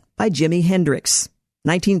set by Jimi Hendrix.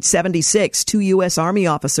 1976, 2 U.S. Army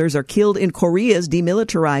officers are killed in Korea's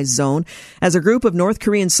demilitarized zone as a group of North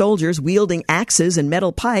Korean soldiers wielding axes and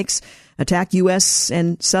metal pikes attack U.S.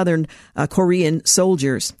 and Southern Korean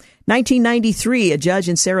soldiers. 1993, a judge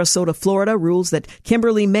in Sarasota, Florida, rules that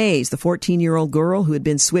Kimberly Mays, the 14-year-old girl who had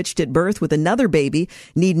been switched at birth with another baby,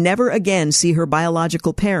 need never again see her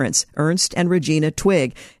biological parents, Ernst and Regina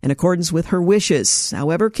Twigg, in accordance with her wishes.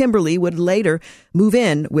 However, Kimberly would later move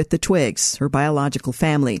in with the Twiggs, her biological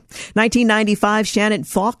family. 1995, Shannon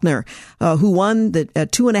Faulkner, who won the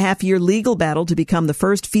 2.5-year legal battle to become the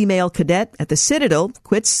first female cadet at the Citadel,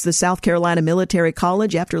 quits the South Carolina Military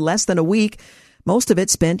College after less than a week, most of it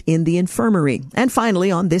spent in the infirmary. And finally,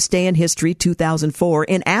 on this day in history, 2004,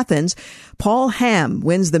 in Athens, Paul Hamm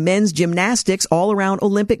wins the men's gymnastics all-around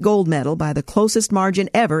Olympic gold medal by the closest margin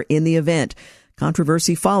ever in the event.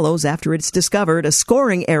 Controversy follows after it's discovered a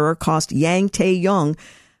scoring error cost Yang Tae-yong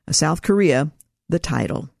of South Korea the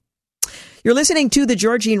title. You're listening to The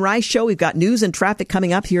Georgene Rice Show. We've got news and traffic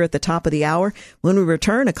coming up here at the top of the hour. When we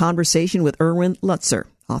return, a conversation with Erwin Lutzer,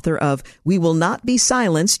 author of We Will Not Be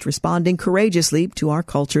Silenced, Responding Courageously to Our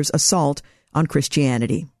Culture's Assault on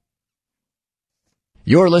Christianity.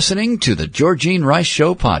 You're listening to The Georgene Rice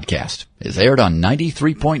Show podcast. It's aired on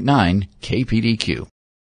 93.9 KPDQ.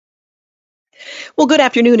 Well, good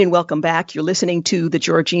afternoon and welcome back. You're listening to The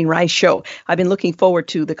Georgene Rice Show. I've been looking forward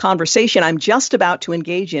to the conversation I'm just about to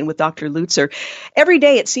engage in with Dr. Lutzer. Every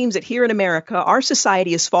day it seems that here in America, our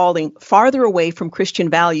society is falling farther away from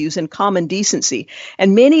Christian values and common decency,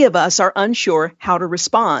 and many of us are unsure how to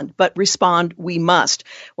respond, but respond we must.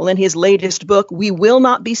 Well, in his latest book, We Will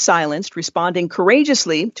Not Be Silenced, Responding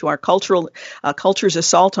Courageously to Our Culture's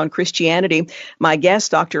Assault on Christianity, my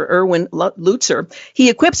guest, Dr. Erwin Lutzer,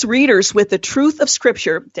 he equips readers with the truth of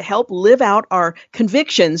Scripture to help live out our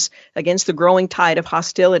convictions against the growing tide of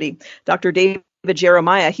hostility. Dr. David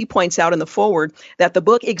Jeremiah, he points out in the foreword that the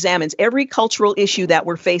book examines every cultural issue that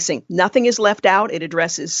we're facing. Nothing is left out. It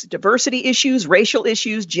addresses diversity issues, racial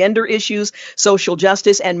issues, gender issues, social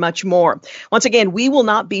justice, and much more. Once again, We Will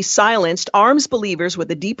Not Be Silenced arms believers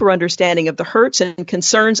with a deeper understanding of the hurts and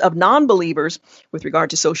concerns of non-believers with regard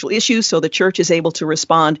to social issues so the church is able to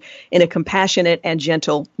respond in a compassionate and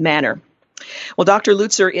gentle manner. Well, Dr.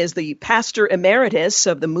 Lutzer is the pastor emeritus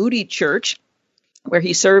of the Moody Church, where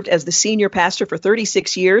he served as the senior pastor for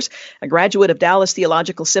 36 years, a graduate of Dallas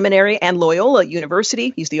Theological Seminary and Loyola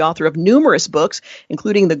University. He's the author of numerous books,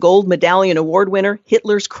 including the Gold Medallion Award winner,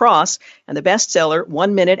 Hitler's Cross, and the bestseller,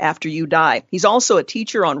 1 Minute After You Die. He's also a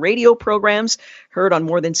teacher on radio programs, heard on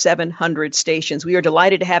more than 700 stations. We are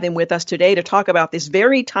delighted to have him with us today to talk about this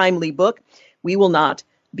very timely book, We Will Not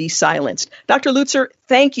Be Silenced. Dr. Lutzer,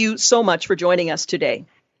 thank you so much for joining us today.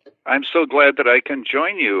 I'm so glad that I can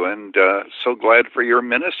join you, and so glad for your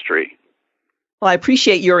ministry. Well, I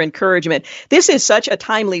appreciate your encouragement. This is such a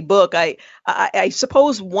timely book. I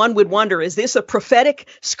suppose one would wonder, is this a prophetic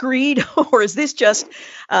screed, or is this just,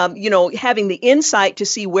 having the insight to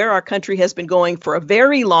see where our country has been going for a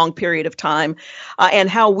very long period of time,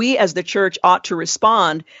 and how we as the church ought to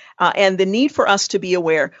respond, and the need for us to be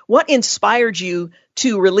aware. What inspired you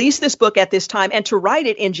to release this book at this time and to write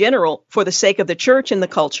it in general for the sake of the church and the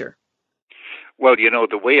culture? Well,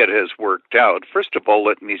 the way it has worked out, first of all,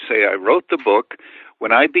 let me say I wrote the book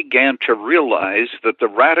when I began to realize that the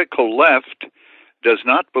radical left does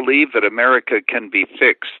not believe that America can be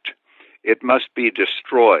fixed. It must be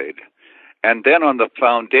destroyed. And then on the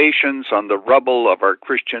foundations, on the rubble of our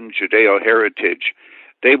Christian Judeo-heritage,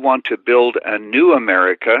 they want to build a new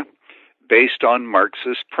America based on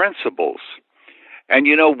Marxist principles. And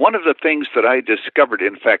one of the things that I discovered,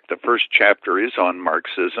 in fact, the first chapter is on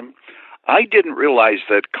Marxism, I didn't realize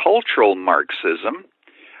that cultural Marxism,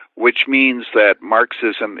 which means that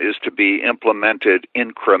Marxism is to be implemented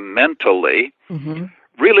incrementally,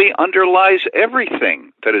 really underlies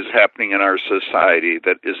everything that is happening in our society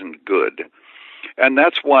that isn't good. And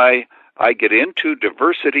that's why I get into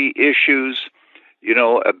diversity issues,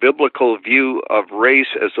 a biblical view of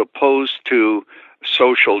race as opposed to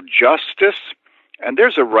social justice. And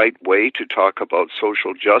there's a right way to talk about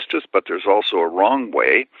social justice, but there's also a wrong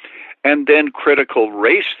way. And then critical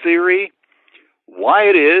race theory, why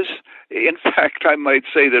it is. In fact, I might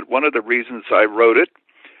say that one of the reasons I wrote it,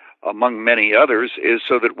 among many others, is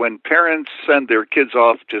so that when parents send their kids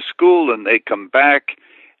off to school and they come back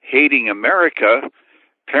hating America,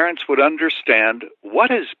 parents would understand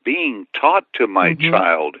what is being taught to my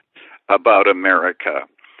child about America.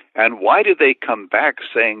 And why do they come back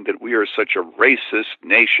saying that we are such a racist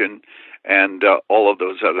nation and all of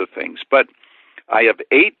those other things? But I have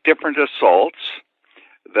 8 different assaults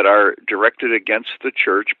that are directed against the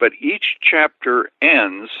church, but each chapter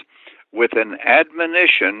ends with an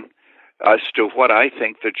admonition as to what I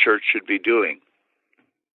think the church should be doing.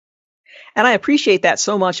 And I appreciate that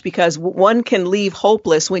so much, because one can leave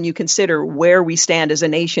hopeless when you consider where we stand as a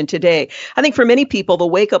nation today. I think for many people, the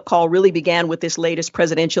wake-up call really began with this latest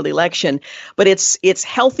presidential election, but it's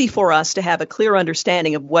healthy for us to have a clear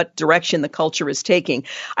understanding of what direction the culture is taking.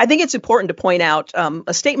 I think it's important to point out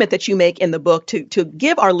a statement that you make in the book to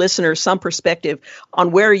give our listeners some perspective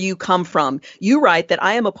on where you come from. You write that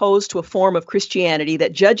I am opposed to a form of Christianity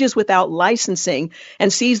that judges without licensing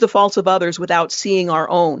and sees the faults of others without seeing our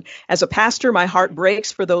own. As a pastor, my heart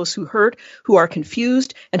breaks for those who hurt, who are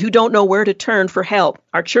confused, and who don't know where to turn for help.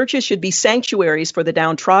 Our churches should be sanctuaries for the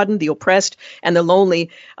downtrodden, the oppressed, and the lonely.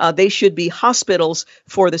 They should be hospitals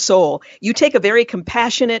for the soul. You take a very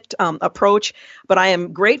compassionate approach, but I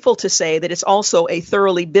am grateful to say that it's also a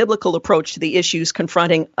thoroughly biblical approach to the issues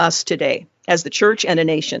confronting us today as the church and a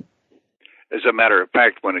nation. As a matter of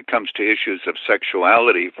fact, when it comes to issues of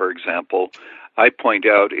sexuality, for example, I point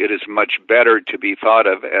out it is much better to be thought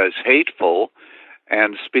of as hateful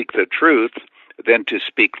and speak the truth than to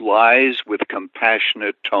speak lies with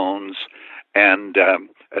compassionate tones and a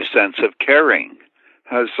sense of caring.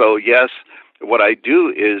 So yes, what I do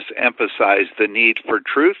is emphasize the need for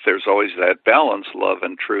truth. There's always that balance, love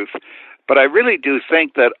and truth. But I really do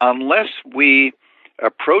think that unless we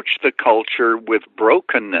approach the culture with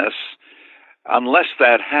brokenness, unless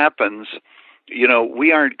that happens,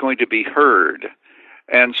 we aren't going to be heard.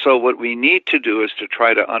 And so what we need to do is to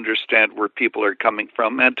try to understand where people are coming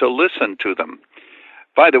from and to listen to them.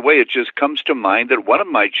 By the way, it just comes to mind that one of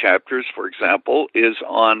my chapters, for example, is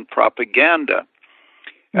on propaganda.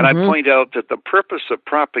 And I point out that the purpose of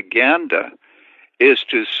propaganda is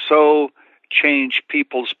to so change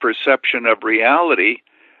people's perception of reality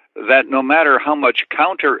that no matter how much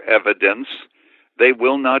counter evidence, they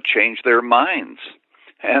will not change their minds.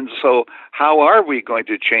 And so how are we going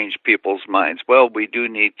to change people's minds? Well, we do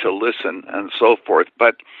need to listen and so forth.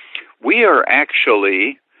 But we are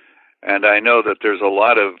actually, and I know that there's a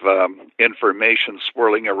lot of information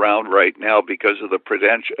swirling around right now because of the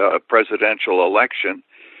presidential election.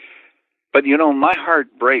 But, my heart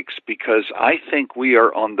breaks because I think we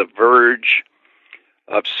are on the verge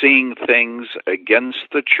of seeing things against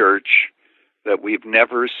the church that we've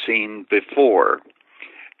never seen before.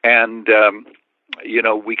 And,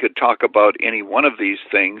 we could talk about any one of these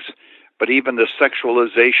things, but even the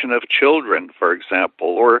sexualization of children, for example,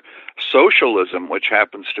 or socialism, which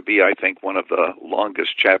happens to be, I think, one of the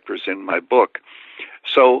longest chapters in my book.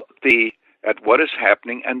 So at what is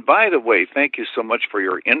happening, and by the way, thank you so much for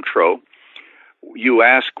your intro. You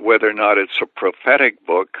ask whether or not it's a prophetic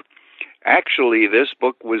book. Actually, this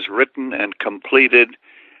book was written and completed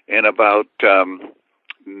in about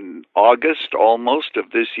August almost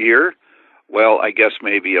of this year. Well, I guess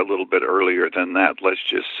maybe a little bit earlier than that. Let's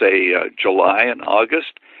just say July and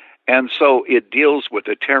August. And so it deals with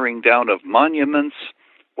the tearing down of monuments,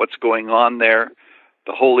 what's going on there,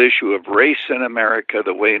 the whole issue of race in America,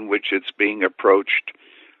 the way in which it's being approached,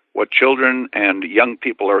 what children and young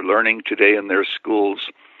people are learning today in their schools.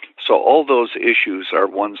 So all those issues are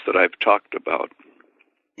ones that I've talked about.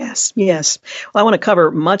 Yes. Well, I want to cover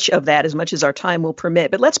much of that as much as our time will permit.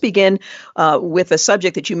 But let's begin with a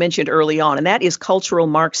subject that you mentioned early on, and that is cultural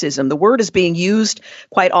Marxism. The word is being used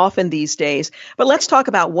quite often these days. But let's talk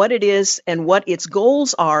about what it is and what its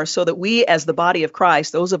goals are so that we as the body of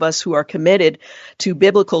Christ, those of us who are committed to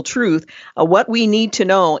biblical truth, what we need to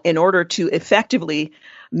know in order to effectively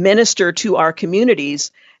minister to our communities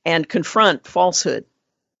and confront falsehood.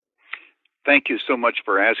 Thank you so much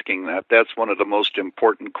for asking that. That's one of the most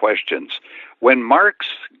important questions. When Marx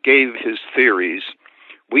gave his theories,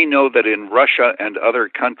 we know that in Russia and other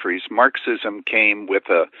countries, Marxism came with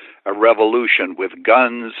a revolution with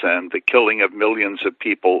guns and the killing of millions of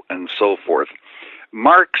people and so forth.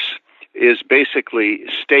 Marx is basically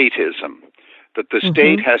statism, that the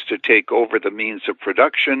state has to take over the means of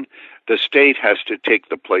production, the state has to take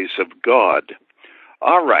the place of God.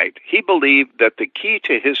 All right, he believed that the key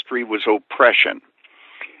to history was oppression.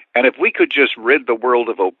 And if we could just rid the world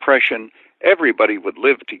of oppression, everybody would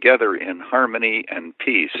live together in harmony and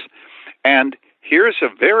peace. And here's a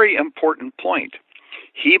very important point.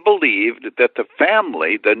 He believed that the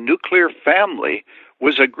family, the nuclear family,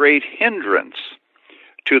 was a great hindrance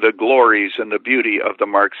to the glories and the beauty of the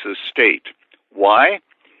Marxist state. Why?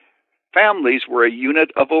 Families were a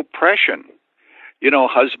unit of oppression.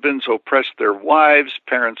 Husbands oppressed their wives,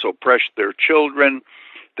 parents oppressed their children,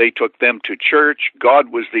 they took them to church.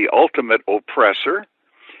 God was the ultimate oppressor.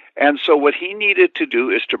 And so what he needed to do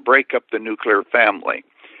is to break up the nuclear family.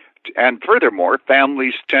 And furthermore,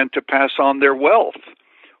 families tend to pass on their wealth.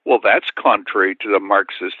 Well, that's contrary to the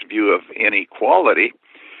Marxist view of inequality.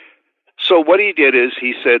 So what he did is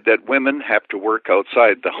he said that women have to work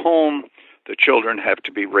outside the home, the children have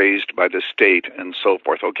to be raised by the state, and so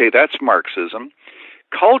forth. Okay, that's Marxism.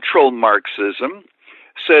 Cultural Marxism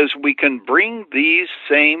says we can bring these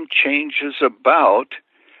same changes about,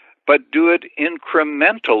 but do it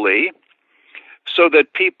incrementally so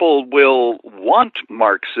that people will want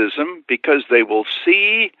Marxism because they will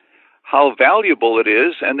see how valuable it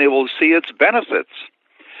is and they will see its benefits.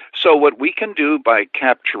 So what we can do by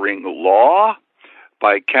capturing law,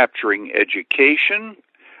 by capturing education,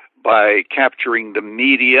 by capturing the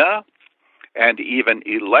media, and even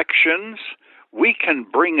elections, we can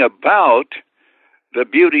bring about the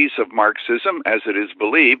beauties of Marxism as it is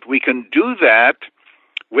believed. We can do that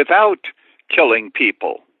without killing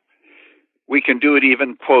people. We can do it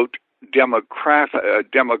even, quote,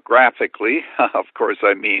 demographically, of course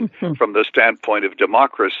I mean from the standpoint of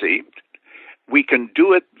democracy. We can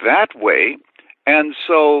do it that way, and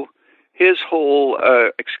so his whole,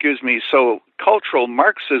 so cultural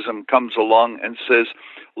Marxism comes along and says,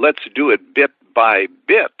 let's do it bit by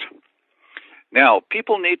bit. Now,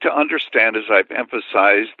 people need to understand, as I've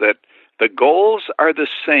emphasized, that the goals are the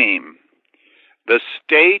same. The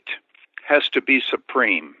state has to be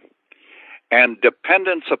supreme, and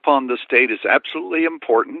dependence upon the state is absolutely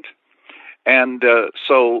important. And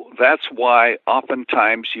so that's why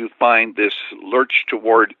oftentimes you find this lurch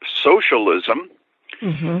toward socialism.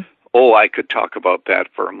 Oh, I could talk about that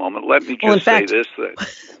for a moment. Let me just say this.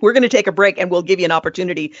 We're going to take a break, and we'll give you an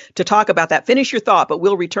opportunity to talk about that. Finish your thought, but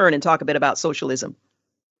we'll return and talk a bit about socialism.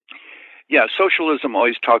 Yeah, socialism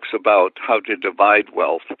always talks about how to divide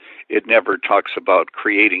wealth. It never talks about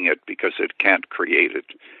creating it because it can't create it.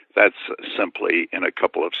 That's simply in a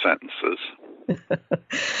couple of sentences.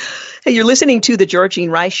 Hey, you're listening to The Georgene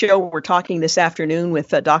Rice Show. We're talking this afternoon with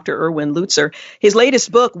Dr. Erwin Lutzer. His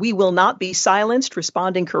latest book, We Will Not Be Silenced,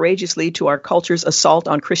 Responding Courageously to Our Culture's Assault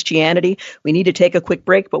on Christianity. We need to take a quick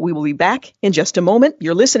break, but we will be back in just a moment.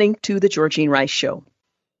 You're listening to The Georgene Rice Show.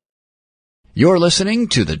 You're listening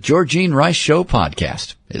to The Georgene Rice Show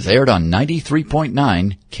podcast. It's aired on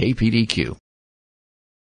 93.9 KPDQ.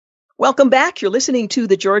 Welcome back. You're listening to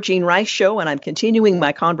The Georgene Rice Show, and I'm continuing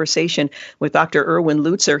my conversation with Dr. Erwin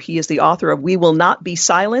Lutzer. He is the author of We Will Not Be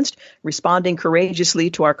Silenced, Responding Courageously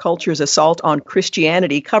to Our Culture's Assault on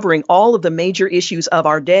Christianity, covering all of the major issues of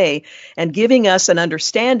our day and giving us an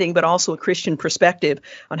understanding, but also a Christian perspective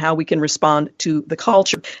on how we can respond to the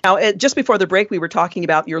culture. Now, just before the break, we were talking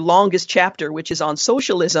about your longest chapter, which is on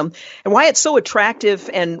socialism, and why it's so attractive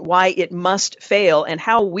and why it must fail, and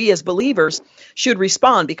how we as believers should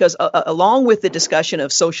respond, because along with the discussion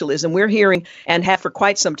of socialism, we're hearing, and have for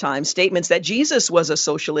quite some time, statements that Jesus was a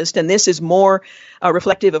socialist, and this is more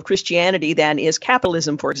reflective of Christianity than is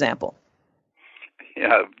capitalism, for example.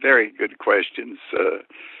 Yeah, very good questions.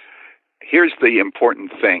 Here's the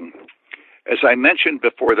important thing. As I mentioned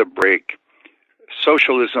before the break,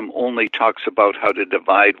 socialism only talks about how to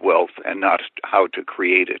divide wealth and not how to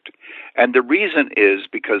create it. And the reason is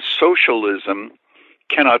because socialism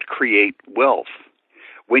cannot create wealth.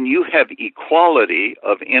 When you have equality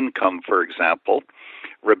of income, for example,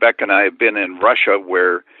 Rebecca and I have been in Russia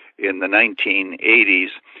where in the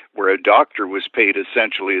 1980s, where a doctor was paid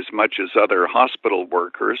essentially as much as other hospital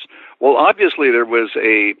workers. Well, obviously there was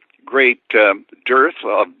a great dearth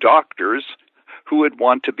of doctors who would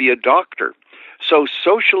want to be a doctor. So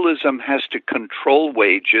socialism has to control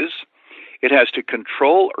wages. It has to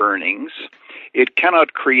control earnings. It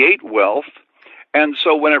cannot create wealth. And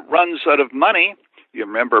so when it runs out of money, you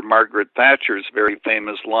remember Margaret Thatcher's very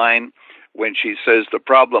famous line when she says the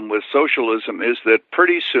problem with socialism is that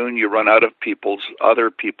pretty soon you run out of other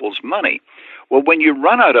people's money. Well, when you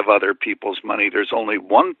run out of other people's money, there's only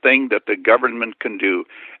one thing that the government can do,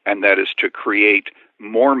 and that is to create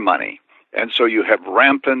more money. And so you have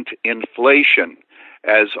rampant inflation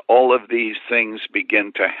as all of these things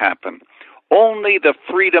begin to happen. Only the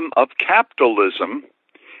freedom of capitalism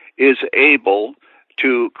is able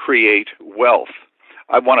to create wealth.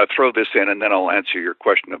 I want to throw this in, and then I'll answer your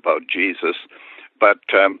question about Jesus. But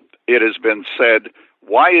it has been said,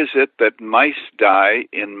 why is it that mice die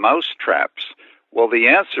in mouse traps? Well, the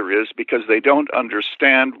answer is because they don't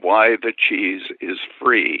understand why the cheese is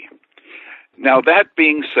free. Now, that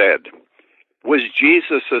being said, was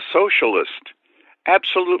Jesus a socialist?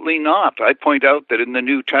 Absolutely not. I point out that in the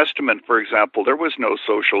New Testament, for example, there was no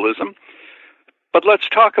socialism. But let's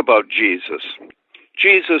talk about Jesus.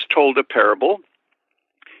 Jesus told a parable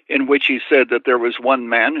in which he said that there was one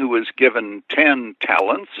man who was given 10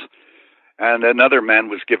 talents, and another man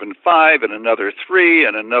was given 5, and another 3,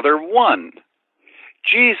 and another 1.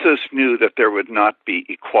 Jesus knew that there would not be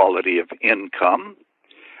equality of income.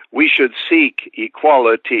 We should seek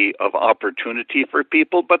equality of opportunity for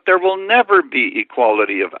people, but there will never be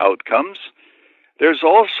equality of outcomes. There's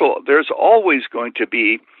always going to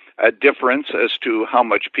be a difference as to how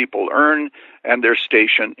much people earn and their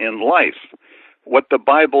station in life. What the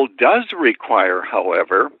Bible does require,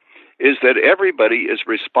 however, is that everybody is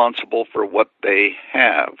responsible for what they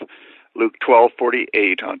have. Luke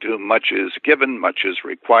 12:48, unto whom much is given, much is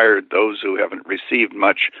required. Those who haven't received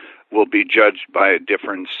much will be judged by a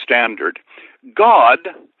different standard. God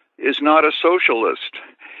is not a socialist.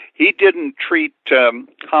 He didn't treat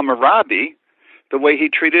Hammurabi the way he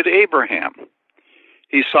treated Abraham.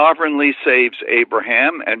 He sovereignly saves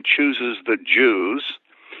Abraham and chooses the Jews.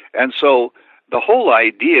 And so the whole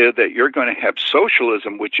idea that you're going to have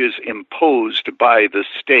socialism, which is imposed by the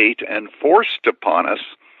state and forced upon us,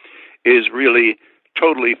 is really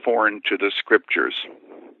totally foreign to the scriptures.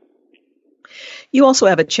 You also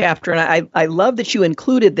have a chapter, and I love that you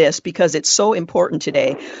included this because it's so important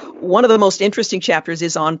today. One of the most interesting chapters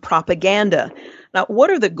is on propaganda. Now, what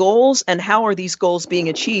are the goals and how are these goals being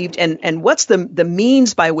achieved, and what's the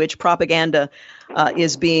means by which propaganda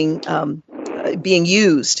is being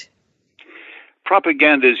used?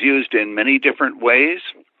 Propaganda is used in many different ways.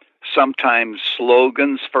 Sometimes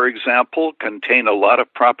slogans, for example, contain a lot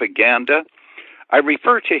of propaganda. I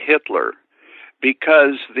refer to Hitler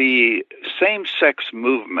because the same-sex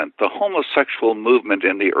movement, the homosexual movement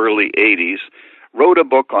in the early 80s, wrote a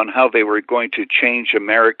book on how they were going to change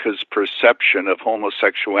America's perception of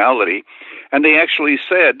homosexuality, and they actually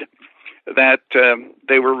said that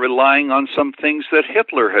they were relying on some things that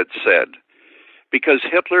Hitler had said, because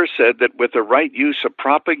Hitler said that with the right use of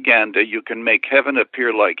propaganda, you can make heaven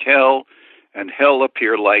appear like hell and hell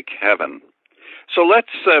appear like heaven. So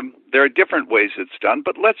there are different ways it's done,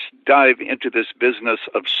 but let's dive into this business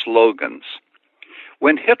of slogans.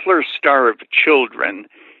 When Hitler starved children,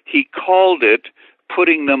 he called it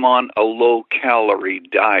putting them on a low-calorie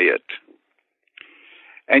diet.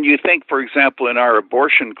 And you think, for example, in our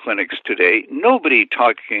abortion clinics today, nobody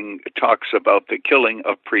talks about the killing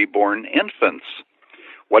of preborn infants.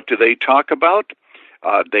 What do they talk about?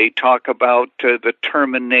 They talk about the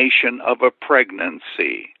termination of a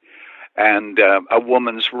pregnancy and a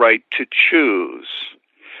woman's right to choose.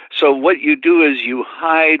 So what you do is you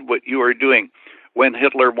hide what you are doing. When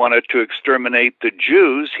Hitler wanted to exterminate the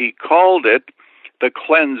Jews, he called it the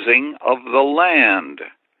cleansing of the land.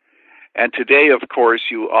 And today, of course,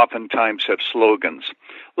 you oftentimes have slogans.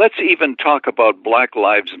 Let's even talk about Black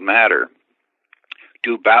Lives Matter.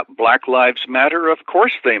 Do Black Lives matter? Of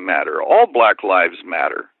course they matter. All Black lives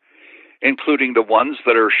matter, including the ones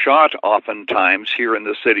that are shot oftentimes here in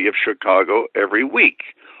the city of Chicago every week.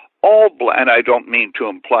 And I don't mean to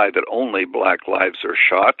imply that only Black lives are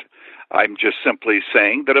shot. I'm just simply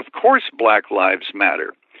saying that, of course, Black lives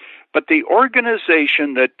matter. But the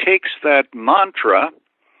organization that takes that mantra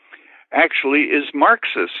actually is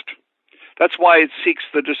Marxist. That's why it seeks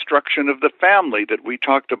the destruction of the family that we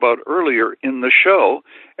talked about earlier in the show.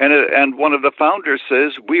 And one of the founders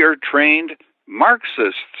says, we are trained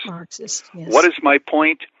Marxists. Marxists, yes. What is my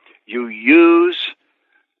point? You use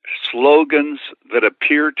slogans that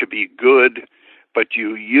appear to be good, but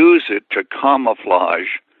you use it to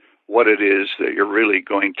camouflage what it is that you're really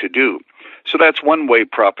going to do. So that's one way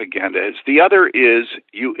propaganda is. The other is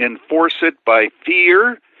you enforce it by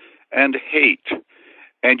fear and hate.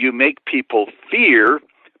 And you make people fear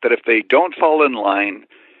that if they don't fall in line,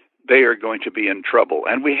 they are going to be in trouble.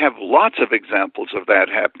 And we have lots of examples of that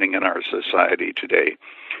happening in our society today.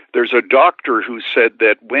 There's a doctor who said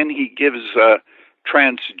that when he gives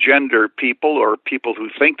transgender people or people who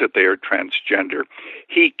think that they are transgender,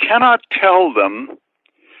 he cannot tell them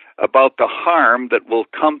about the harm that will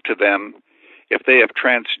come to them if they have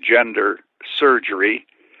transgender surgery,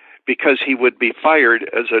 because he would be fired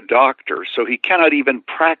as a doctor. So he cannot even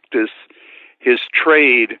practice his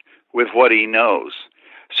trade with what he knows.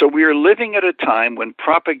 So we are living at a time when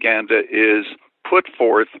propaganda is put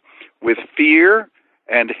forth with fear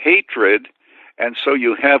and hatred, and so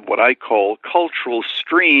you have what I call cultural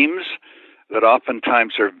streams that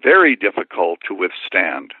oftentimes are very difficult to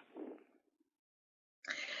withstand.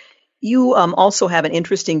 You also have an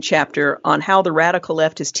interesting chapter on how the radical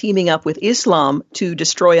left is teaming up with Islam to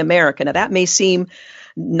destroy America. Now, that may seem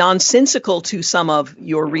nonsensical to some of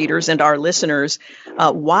your readers and our listeners.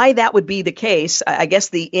 Why that would be the case, I guess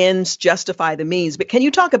the ends justify the means. But can you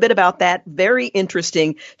talk a bit about that very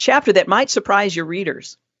interesting chapter that might surprise your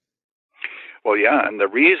readers? Well, yeah, and the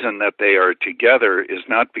reason that they are together is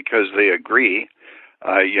not because they agree.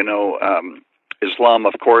 Islam,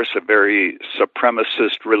 of course, a very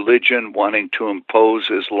supremacist religion wanting to impose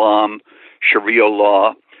Islam, Sharia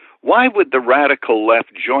law. Why would the radical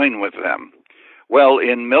left join with them? Well,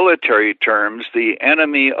 in military terms, the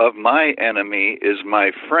enemy of my enemy is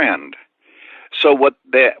my friend. So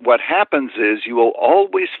what happens is you will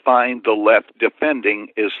always find the left defending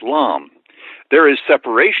Islam. There is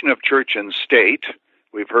separation of church and state.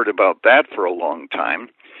 We've heard about that for a long time.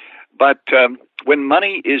 But when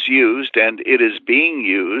money is used, and it is being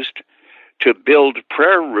used to build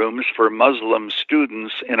prayer rooms for Muslim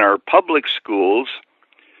students in our public schools,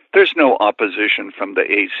 there's no opposition from the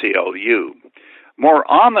ACLU. More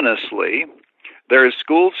ominously, there are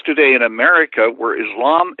schools today in America where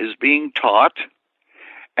Islam is being taught,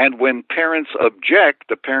 and when parents object,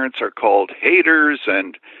 the parents are called haters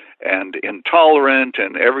and intolerant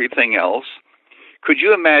and everything else. Could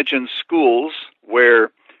you imagine schools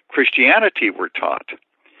where Christianity were taught?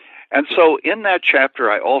 And so in that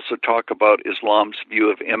chapter, I also talk about Islam's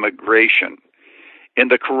view of immigration. In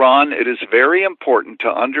the Quran, it is very important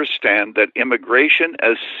to understand that immigration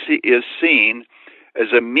is seen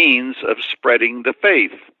as a means of spreading the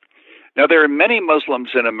faith. Now, there are many Muslims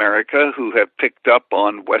in America who have picked up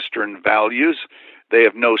on Western values. They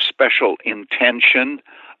have no special intention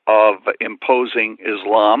of imposing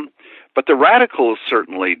Islam, but the radicals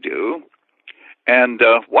certainly do. And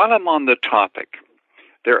while I'm on the topic,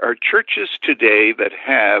 there are churches today that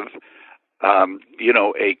have,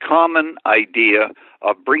 a common idea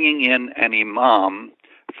of bringing in an imam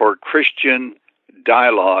for Christian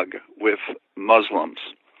dialogue with Muslims.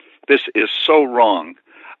 This is so wrong.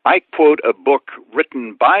 I quote a book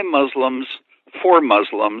written by Muslims for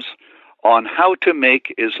Muslims on how to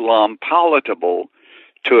make Islam palatable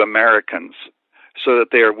to Americans so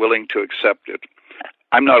that they are willing to accept it.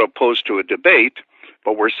 I'm not opposed to a debate,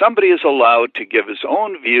 but where somebody is allowed to give his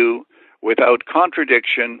own view without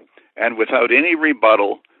contradiction and without any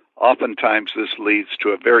rebuttal, oftentimes this leads to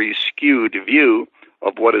a very skewed view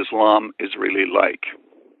of what Islam is really like.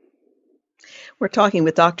 We're talking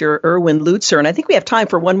with Dr. Erwin Lutzer, and I think we have time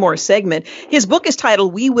for one more segment. His book is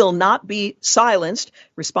titled We Will Not Be Silenced,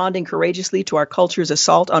 Responding Courageously to Our Culture's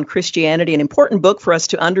Assault on Christianity, an important book for us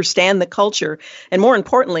to understand the culture, and more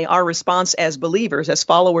importantly, our response as believers, as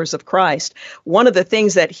followers of Christ. One of the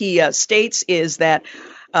things that he states is that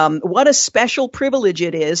what a special privilege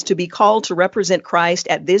it is to be called to represent Christ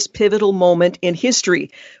at this pivotal moment in history.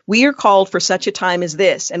 We are called for such a time as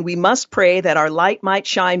this, and we must pray that our light might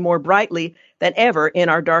shine more brightly than ever in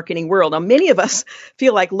our darkening world. Now, many of us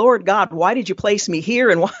feel like, Lord God, why did you place me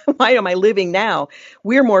here, and why am I living now?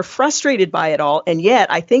 We're more frustrated by it all, and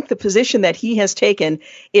yet I think the position that he has taken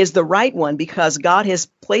is the right one, because God has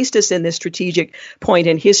placed us in this strategic point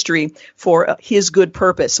in history for his good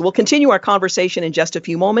purpose. We'll continue our conversation in just a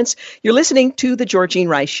few moments. You're listening to The Georgene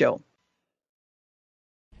Rice Show.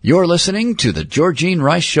 You're listening to The Georgene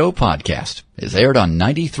Rice Show podcast. It's aired on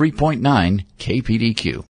 93.9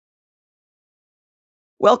 KPDQ.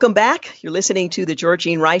 Welcome back. You're listening to The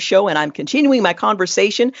Georgene Rice Show, and I'm continuing my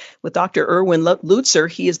conversation with Dr. Erwin Lutzer.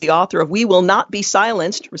 He is the author of We Will Not Be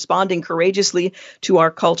Silenced, Responding Courageously to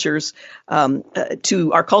Our Culture's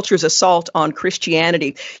Assault on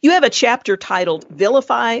Christianity. You have a chapter titled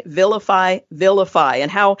Vilify, Vilify, Vilify,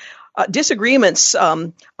 and how disagreements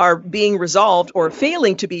are being resolved, or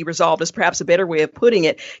failing to be resolved is perhaps a better way of putting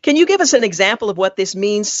it. Can you give us an example of what this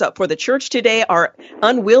means for the church today, our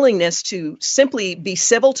unwillingness to simply be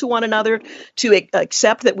civil to one another, to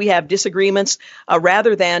accept that we have disagreements,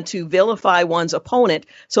 rather than to vilify one's opponent,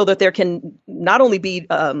 so that there can not only be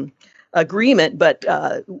agreement, but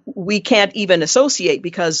we can't even associate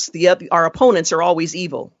because our opponents are always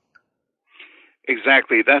evil?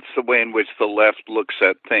 Exactly. That's the way in which the left looks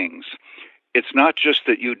at things. It's not just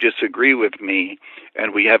that you disagree with me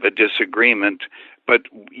and we have a disagreement, but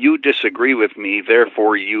you disagree with me,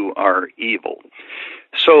 therefore you are evil.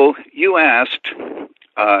 So you asked,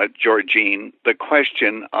 Georgene, the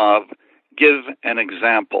question of give an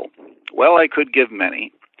example. Well, I could give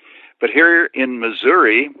many, but here in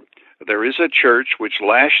Missouri, there is a church which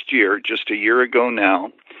last year, just a year ago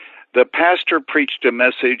now, the pastor preached a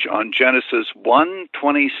message on Genesis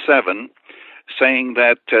 1:27, saying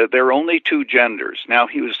that there are only two genders. Now,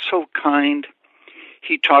 he was so kind.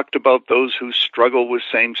 He talked about those who struggle with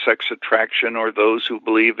same-sex attraction or those who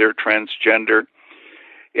believe they're transgender.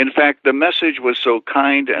 In fact, the message was so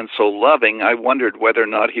kind and so loving, I wondered whether or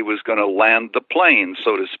not he was going to land the plane,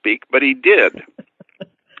 so to speak, but he did.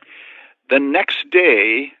 The next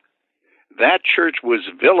day, that church was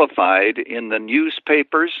vilified in the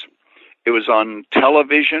newspapers. It was on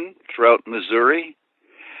television throughout Missouri,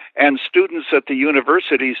 and students at the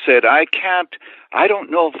university said, I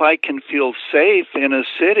don't know if I can feel safe in a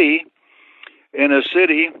city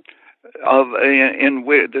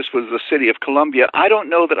this was the city of Columbia. I don't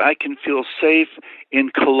know that I can feel safe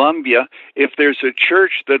in Columbia if there's a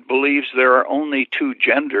church that believes there are only two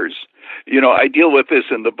genders. You know, I deal with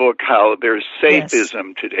this in the book, how there's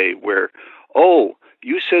safism today, where,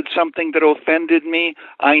 you said something that offended me.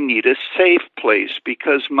 I need a safe place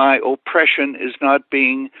because my oppression is not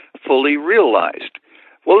being fully realized.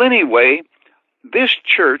 Well, anyway, this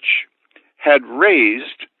church had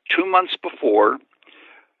raised 2 months before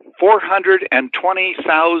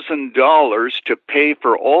 $420,000 to pay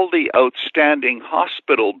for all the outstanding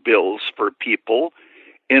hospital bills for people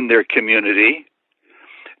in their community.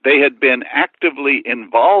 They had been actively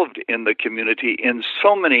involved in the community in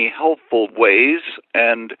so many helpful ways,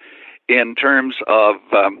 and in terms of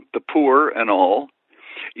the poor and all.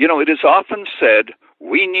 You know, it is often said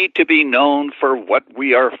we need to be known for what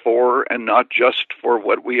we are for and not just for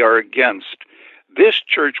what we are against. This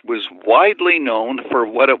church was widely known for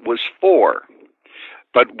what it was for.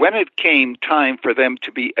 But when it came time for them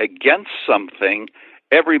to be against something,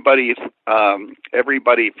 everybody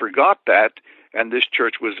forgot that, and this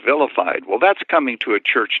church was vilified. Well, that's coming to a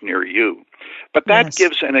church near you. But that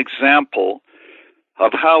gives an example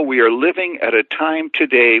of how we are living at a time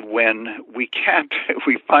today when we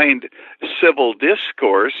find civil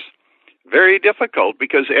discourse very difficult,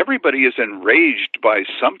 because everybody is enraged by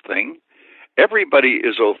something. Everybody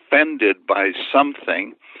is offended by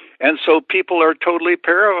something. And so people are totally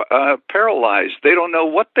paralyzed. They don't know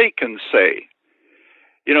what they can say.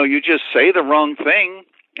 You know, you just say the wrong thing,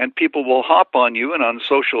 and people will hop on you, and on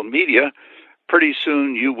social media, pretty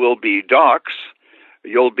soon you will be doxxed,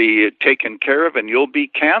 you'll be taken care of, and you'll be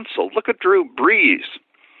canceled. Look at Drew Brees.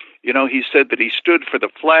 You know, he said that he stood for the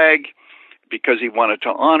flag because he wanted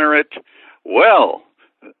to honor it. Well,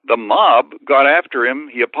 the mob got after him.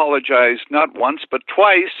 He apologized not once, but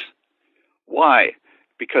twice. Why?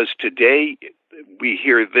 Because today we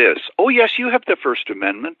hear this. Oh, yes, you have the First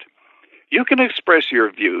Amendment. You can express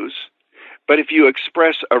your views, but if you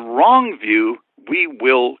express a wrong view, we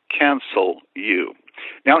will cancel you.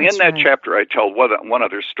 Now, in that chapter, I tell one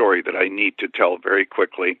other story that I need to tell very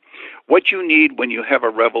quickly. What you need when you have a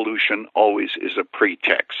revolution always is a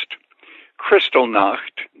pretext.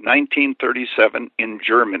 Kristallnacht, 1937, in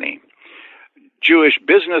Germany. Jewish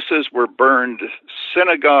businesses were burned,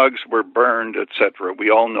 synagogues were burned, etc. We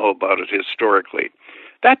all know about it historically.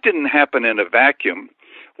 That didn't happen in a vacuum.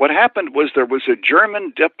 What happened was there was a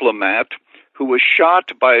German diplomat who was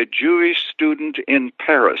shot by a Jewish student in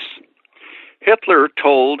Paris. Hitler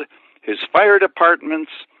told his fire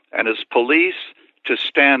departments and his police to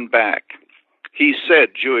stand back. He said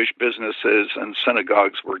Jewish businesses and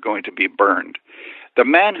synagogues were going to be burned. The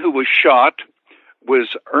man who was shot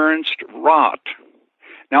was Ernst Roth.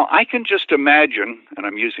 Now, I can just imagine, and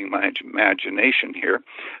I'm using my imagination here,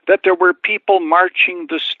 that there were people marching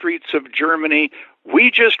the streets of Germany.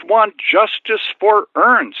 We just want justice for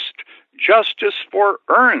Ernst. Justice for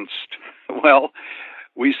Ernst. Well,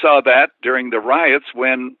 we saw that during the riots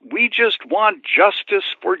when we just want justice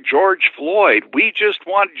for George Floyd. We just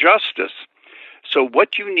want justice. So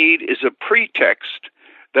what you need is a pretext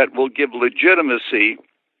that will give legitimacy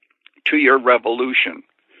to your revolution.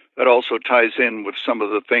 That also ties in with some of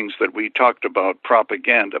the things that we talked about,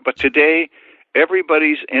 propaganda. But today,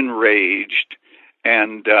 everybody's enraged,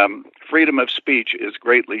 and freedom of speech is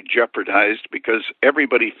greatly jeopardized because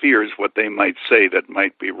everybody fears what they might say that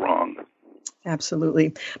might be wrong.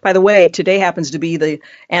 Absolutely. By the way, today happens to be the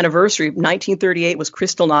anniversary. 1938 was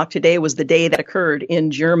Kristallnacht. Today was the day that occurred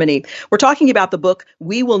in Germany. We're talking about the book,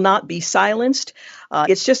 We Will Not Be Silenced.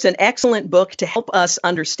 It's just an excellent book to help us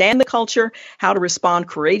understand the culture, how to respond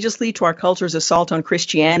courageously to our culture's assault on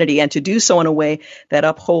Christianity, and to do so in a way that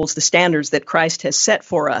upholds the standards that Christ has set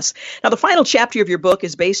for us. Now, the final chapter of your book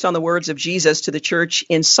is based on the words of Jesus to the church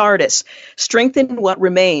in Sardis. Strengthen what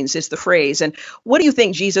remains is the phrase. And what do you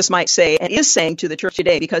think Jesus might say and is saying to the church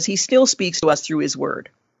today, because he still speaks to us through his word?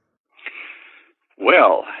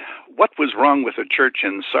 Well, what was wrong with the church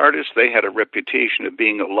in Sardis? They had a reputation of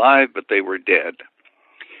being alive, but they were dead.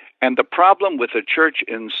 And the problem with the church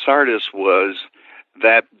in Sardis was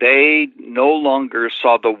that they no longer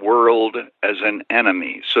saw the world as an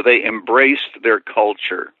enemy, so they embraced their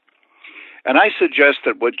culture. And I suggest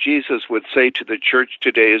that what Jesus would say to the church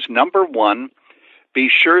today is, number one, be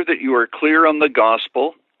sure that you are clear on the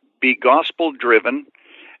gospel, be gospel-driven,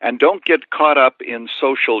 and don't get caught up in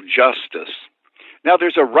social justice. Now,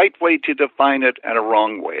 there's a right way to define it and a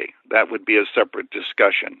wrong way. That would be a separate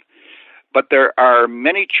discussion. But there are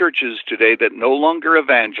many churches today that no longer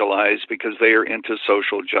evangelize because they are into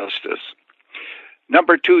social justice.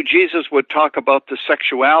 Number two, Jesus would talk about the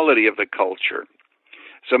sexuality of the culture.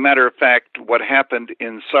 As a matter of fact, what happened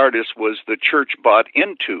in Sardis was the church bought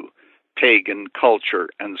into pagan culture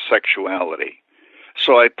and sexuality.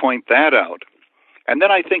 So I point that out. And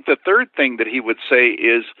then I think the third thing that he would say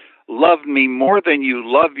is, love me more than you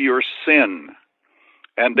love your sin.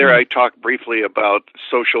 And there I talk briefly about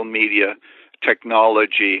social media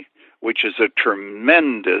technology, which is a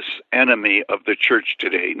tremendous enemy of the church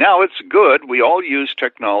today. Now, it's good. We all use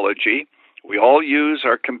technology. We all use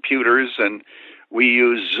our computers, and we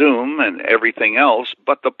use Zoom and everything else.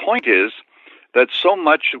 But the point is that so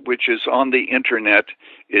much which is on the internet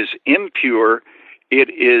is impure. It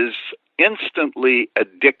is instantly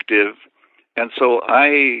addictive. And so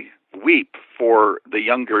I weep for the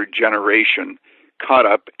younger generation caught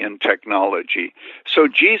up in technology. So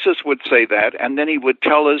Jesus would say that, and then he would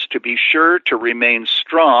tell us to be sure to remain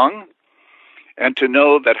strong and to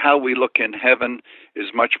know that how we look in heaven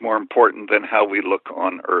is much more important than how we look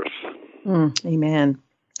on earth. Amen.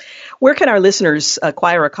 Where can our listeners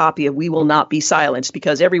acquire a copy of We Will Not Be Silenced?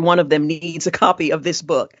 Because every one of them needs a copy of this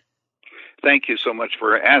book. Thank you so much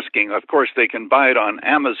for asking. Of course, they can buy it on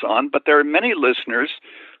Amazon, but there are many listeners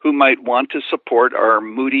who might want to support our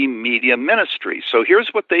Moody Media Ministry. So here's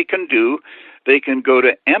what they can do. They can go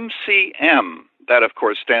to MCM. That, of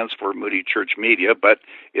course, stands for Moody Church Media, but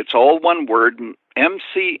it's all one word,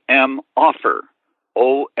 MCM Offer,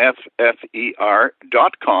 OFFER.com.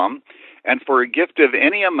 And for a gift of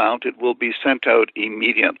any amount, it will be sent out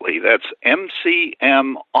immediately. That's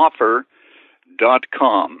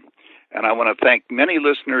MCMOffer.com. And I want to thank many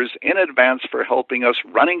listeners in advance for helping us.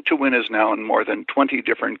 Running to Win is now in more than 20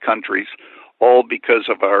 different countries, all because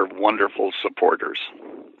of our wonderful supporters.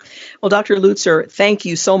 Well, Dr. Lutzer, thank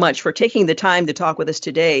you so much for taking the time to talk with us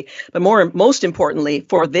today. But most importantly,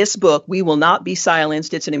 for this book, We Will Not Be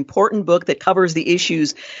Silenced. It's an important book that covers the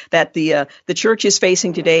issues that the church is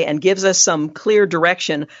facing today and gives us some clear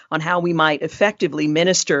direction on how we might effectively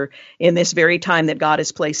minister in this very time that God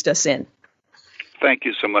has placed us in. Thank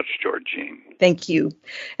you so much, Georgene. Thank you.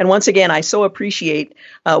 And once again, I so appreciate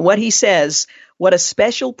what he says, what a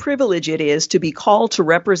special privilege it is to be called to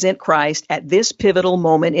represent Christ at this pivotal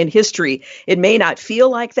moment in history. It may not feel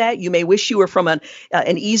like that. You may wish you were from an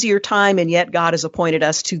easier time, and yet God has appointed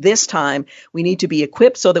us to this time. We need to be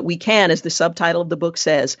equipped so that we can, as the subtitle of the book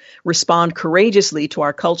says, respond courageously to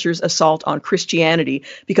our culture's assault on Christianity,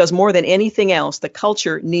 because more than anything else, the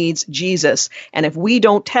culture needs Jesus. And if we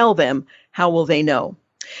don't tell them, how will they know?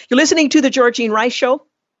 You're listening to The Georgene Rice Show.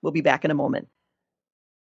 We'll be back in a moment.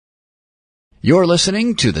 You're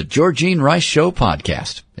listening to The Georgene Rice Show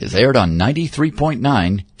podcast. It's aired on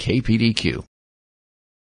 93.9 KPDQ.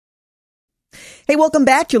 Hey, welcome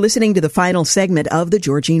back. You're listening to the final segment of The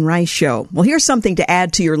Georgene Rice Show. Well, here's something to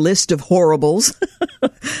add to your list of horribles.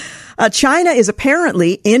 China is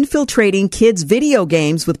apparently infiltrating kids' video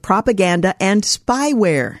games with propaganda and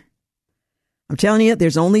spyware. I'm telling you,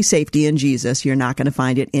 there's only safety in Jesus. You're not going to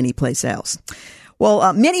find it anyplace else.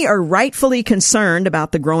 Well, many are rightfully concerned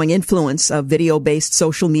about the growing influence of video-based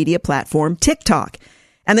social media platform TikTok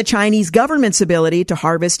and the Chinese government's ability to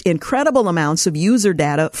harvest incredible amounts of user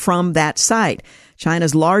data from that site.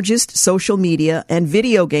 China's largest social media and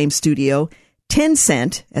video game studio,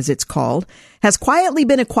 Tencent, as it's called, has quietly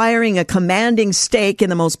been acquiring a commanding stake in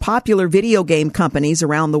the most popular video game companies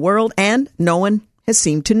around the world, and no one has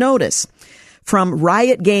seemed to notice. From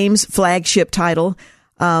Riot Games' flagship title,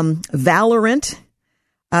 Valorant,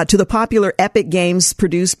 to the popular Epic Games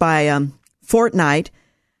produced by Fortnite,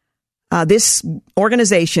 this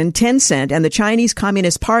organization, Tencent, and the Chinese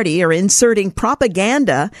Communist Party are inserting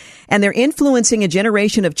propaganda, and they're influencing a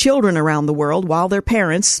generation of children around the world while their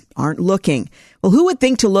parents aren't looking. Well, who would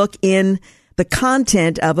think to look in the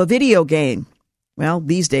content of a video game? Well,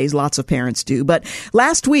 these days, lots of parents do. But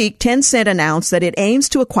last week, Tencent announced that it aims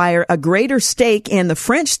to acquire a greater stake in the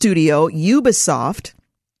French studio Ubisoft.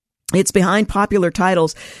 It's behind popular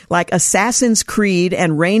titles like Assassin's Creed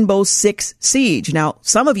and Rainbow Six Siege. Now,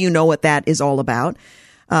 some of you know what that is all about.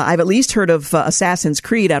 I've at least heard of Assassin's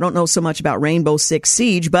Creed. I don't know so much about Rainbow Six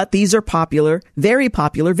Siege, but these are popular, very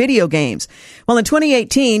popular video games. Well, in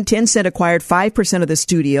 2018, Tencent acquired 5% of the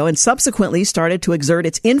studio and subsequently started to exert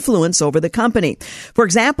its influence over the company. For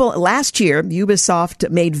example, last year, Ubisoft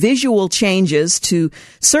made visual changes to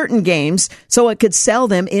certain games so it could sell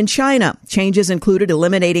them in China. Changes included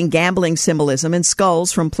eliminating gambling symbolism and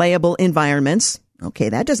skulls from playable environments. Okay,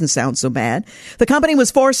 that doesn't sound so bad. The company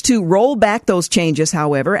was forced to roll back those changes,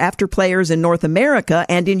 however, after players in North America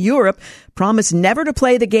and in Europe promised never to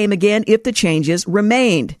play the game again if the changes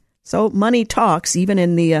remained. So money talks, even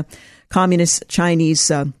in the communist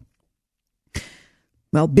Chinese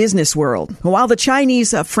business world. While the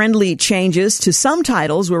Chinese-friendly changes to some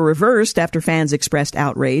titles were reversed after fans expressed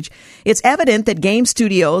outrage, it's evident that game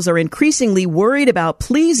studios are increasingly worried about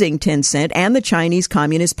pleasing Tencent and the Chinese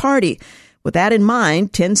Communist Party. With that in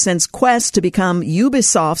mind, Tencent's quest to become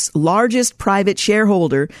Ubisoft's largest private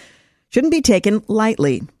shareholder shouldn't be taken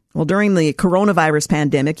lightly. Well, during the coronavirus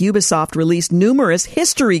pandemic, Ubisoft released numerous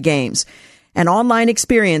history games and online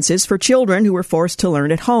experiences for children who were forced to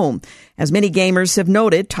learn at home. As many gamers have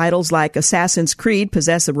noted, titles like Assassin's Creed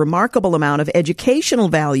possess a remarkable amount of educational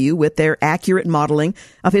value with their accurate modeling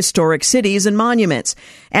of historic cities and monuments.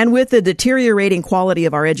 And with the deteriorating quality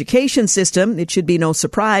of our education system, it should be no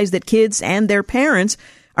surprise that kids and their parents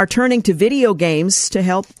are turning to video games to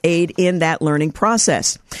help aid in that learning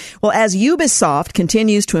process. Well, as Ubisoft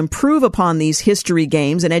continues to improve upon these history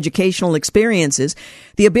games and educational experiences,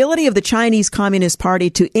 the ability of the Chinese Communist Party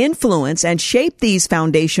to influence and shape these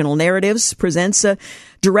foundational narratives presents a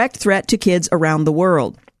direct threat to kids around the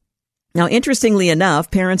world. Now, interestingly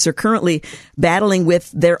enough, parents are currently battling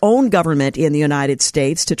with their own government in the United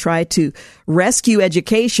States to try to rescue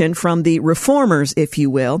education from the reformers, if you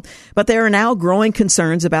will. But there are now growing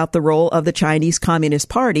concerns about the role of the Chinese Communist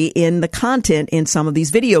Party in the content in some of these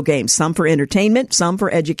video games, some for entertainment, some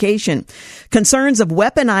for education. Concerns of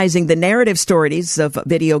weaponizing the narrative stories of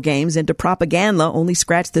video games into propaganda only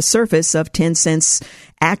scratch the surface of Tencent's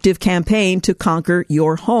active campaign to conquer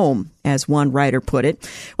your home, as one writer put it.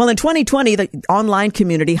 Well, in 2020, the online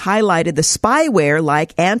community highlighted the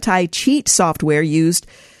spyware-like anti-cheat software used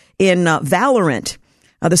in Valorant.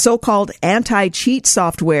 The so-called anti-cheat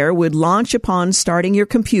software would launch upon starting your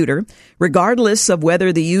computer, regardless of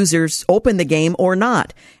whether the users open the game or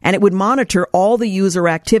not. And it would monitor all the user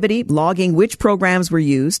activity, logging which programs were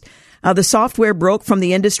used. The software broke from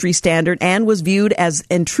the industry standard and was viewed as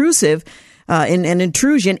intrusive in an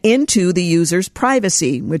intrusion into the user's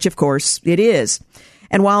privacy, which of course it is.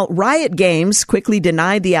 And while Riot Games quickly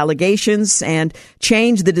denied the allegations and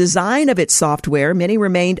changed the design of its software, many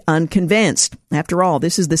remained unconvinced. After all,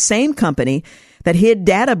 this is the same company that hid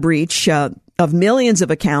data breach of millions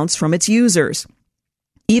of accounts from its users.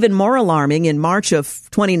 Even more alarming, in March of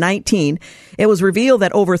 2019, it was revealed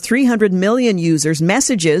that over 300 million users'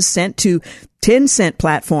 messages sent to Tencent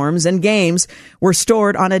platforms and games were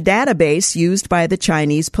stored on a database used by the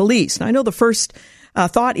Chinese police. Now, I know the first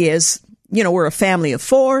thought is, we're a family of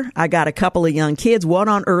 4. I got a couple of young kids. What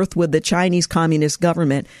on earth would the Chinese Communist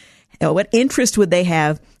government, what interest would they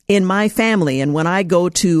have in my family? And when I go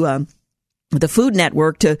to the Food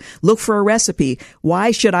Network to look for a recipe,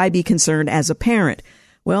 why should I be concerned as a parent?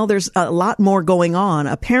 Well, there's a lot more going on,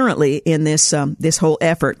 apparently, in this whole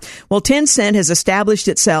effort. Well, Tencent has established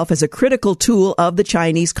itself as a critical tool of the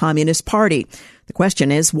Chinese Communist Party. The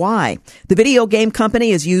question is, why? The video game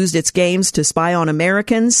company has used its games to spy on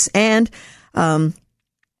Americans, and a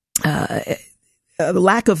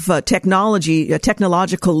lack of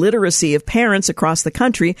technological literacy of parents across the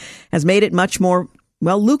country has made it much more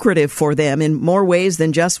lucrative for them in more ways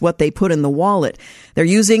than just what they put in the wallet. They're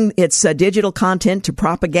using its digital content to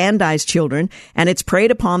propagandize children, and it's preyed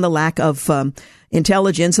upon the lack of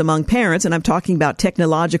intelligence among parents, and I'm talking about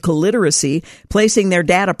technological literacy, placing their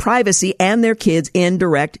data privacy and their kids in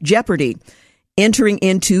direct jeopardy, entering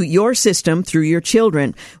into your system through your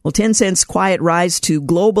children. Well, Tencent's quiet rise to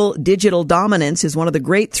global digital dominance is one of the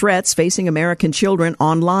great threats facing American children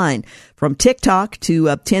online. From TikTok to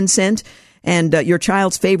Tencent, and your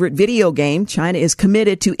child's favorite video game, China is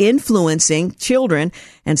committed to influencing children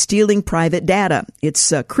and stealing private data.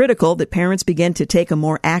 It's critical that parents begin to take a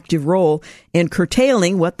more active role in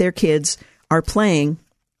curtailing what their kids are playing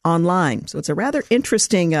online. So it's a rather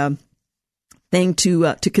interesting thing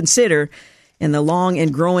to consider in the long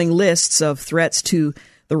and growing lists of threats to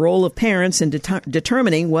the role of parents in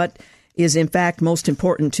determining what is in fact most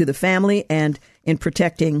important to the family and in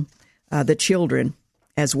protecting the children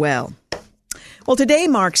as well. Well, today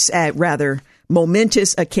marks a rather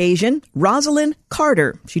momentous occasion. Rosalynn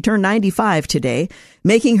Carter, she turned 95 today,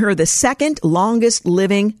 making her the second longest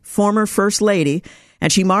living former First Lady,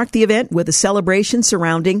 and she marked the event with a celebration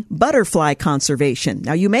surrounding butterfly conservation.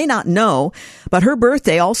 Now, you may not know, but her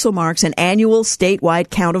birthday also marks an annual statewide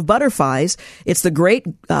count of butterflies. It's the Great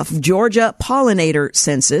Georgia Pollinator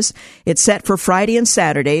Census. It's set for Friday and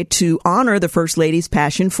Saturday to honor the First Lady's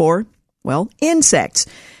passion for, insects.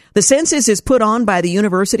 The census is put on by the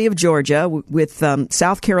University of Georgia, with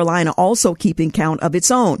South Carolina also keeping count of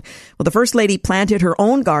its own. Well, the First Lady planted her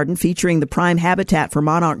own garden featuring the prime habitat for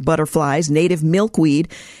monarch butterflies, native milkweed,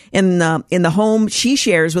 in the home she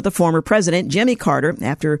shares with the former president, Jimmy Carter,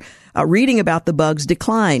 after reading about the bug's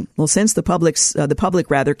decline. Well, since the public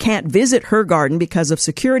can't visit her garden because of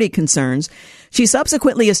security concerns, she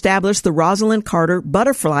subsequently established the Rosalynn Carter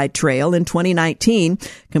Butterfly Trail in 2019,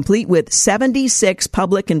 complete with 76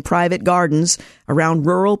 public and private gardens around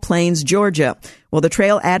rural Plains, Georgia. Well, the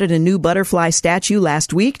trail added a new butterfly statue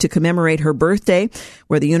last week to commemorate her birthday,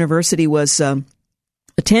 where the university was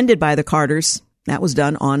attended by the Carters. That was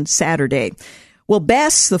done on Saturday. Well,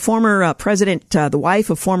 Bess, the former president, the wife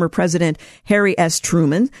of former President Harry S.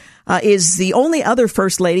 Truman, is the only other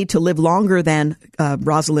First Lady to live longer than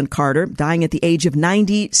Rosalynn Carter, dying at the age of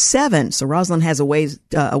 97. So Rosalynn has a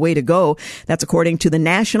way to go. That's according to the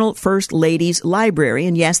National First Ladies Library.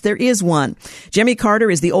 And yes, there is one. Jimmy Carter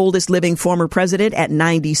is the oldest living former president at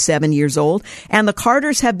 97 years old. And the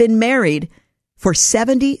Carters have been married for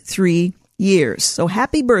 73 years. So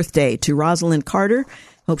happy birthday to Rosalynn Carter.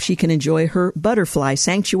 Hope she can enjoy her butterfly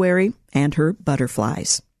sanctuary and her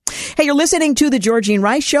butterflies. Hey, you're listening to The Georgene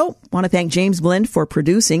Rice Show. I want to thank James Blend for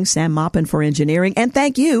producing, Sam Maupin for engineering, and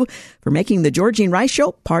thank you for making The Georgene Rice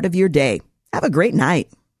Show part of your day. Have a great night.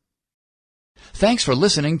 Thanks for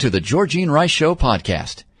listening to The Georgene Rice Show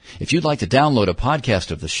podcast. If you'd like to download a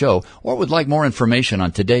podcast of the show or would like more information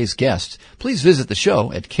on today's guests, please visit the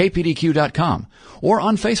show at kpdq.com or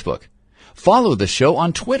on Facebook. Follow the show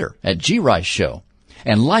on Twitter at GRiceShow.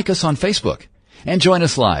 And like us on Facebook. And join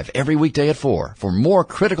us live every weekday at 4 for more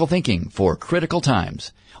critical thinking for critical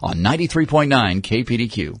times on 93.9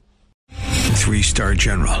 KPDQ. 3-star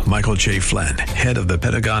General Michael J. Flynn, head of the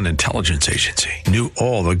Pentagon Intelligence Agency, knew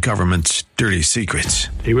all the government's dirty secrets.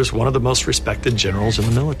 He was one of the most respected generals in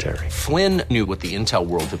the military. Flynn knew what the intel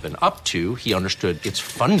world had been up to. He understood its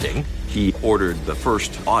funding. He ordered the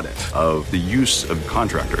first audit of the use of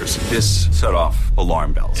contractors. This set off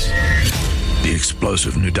alarm bells. The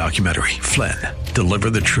explosive new documentary, Flynn,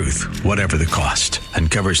 Deliver the Truth, Whatever the Cost,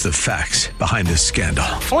 uncovers the facts behind this scandal.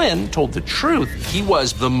 Flynn told the truth. He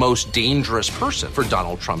was the most dangerous person for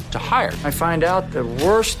Donald Trump to hire. I find out the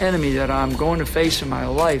worst enemy that I'm going to face in my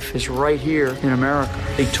life is right here in America.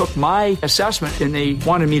 They took my assessment and they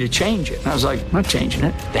wanted me to change it. And I was like, I'm not changing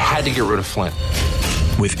it. They had to get rid of Flynn.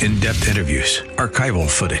 With in-depth interviews, archival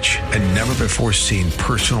footage, and never-before-seen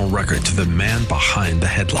personal records of the man behind the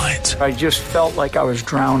headlines. I just felt like I was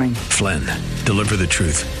drowning. Flynn, Deliver the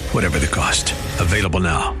Truth, Whatever the Cost. Available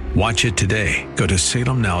now. Watch it today. Go to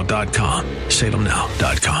salemnow.com.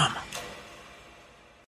 salemnow.com.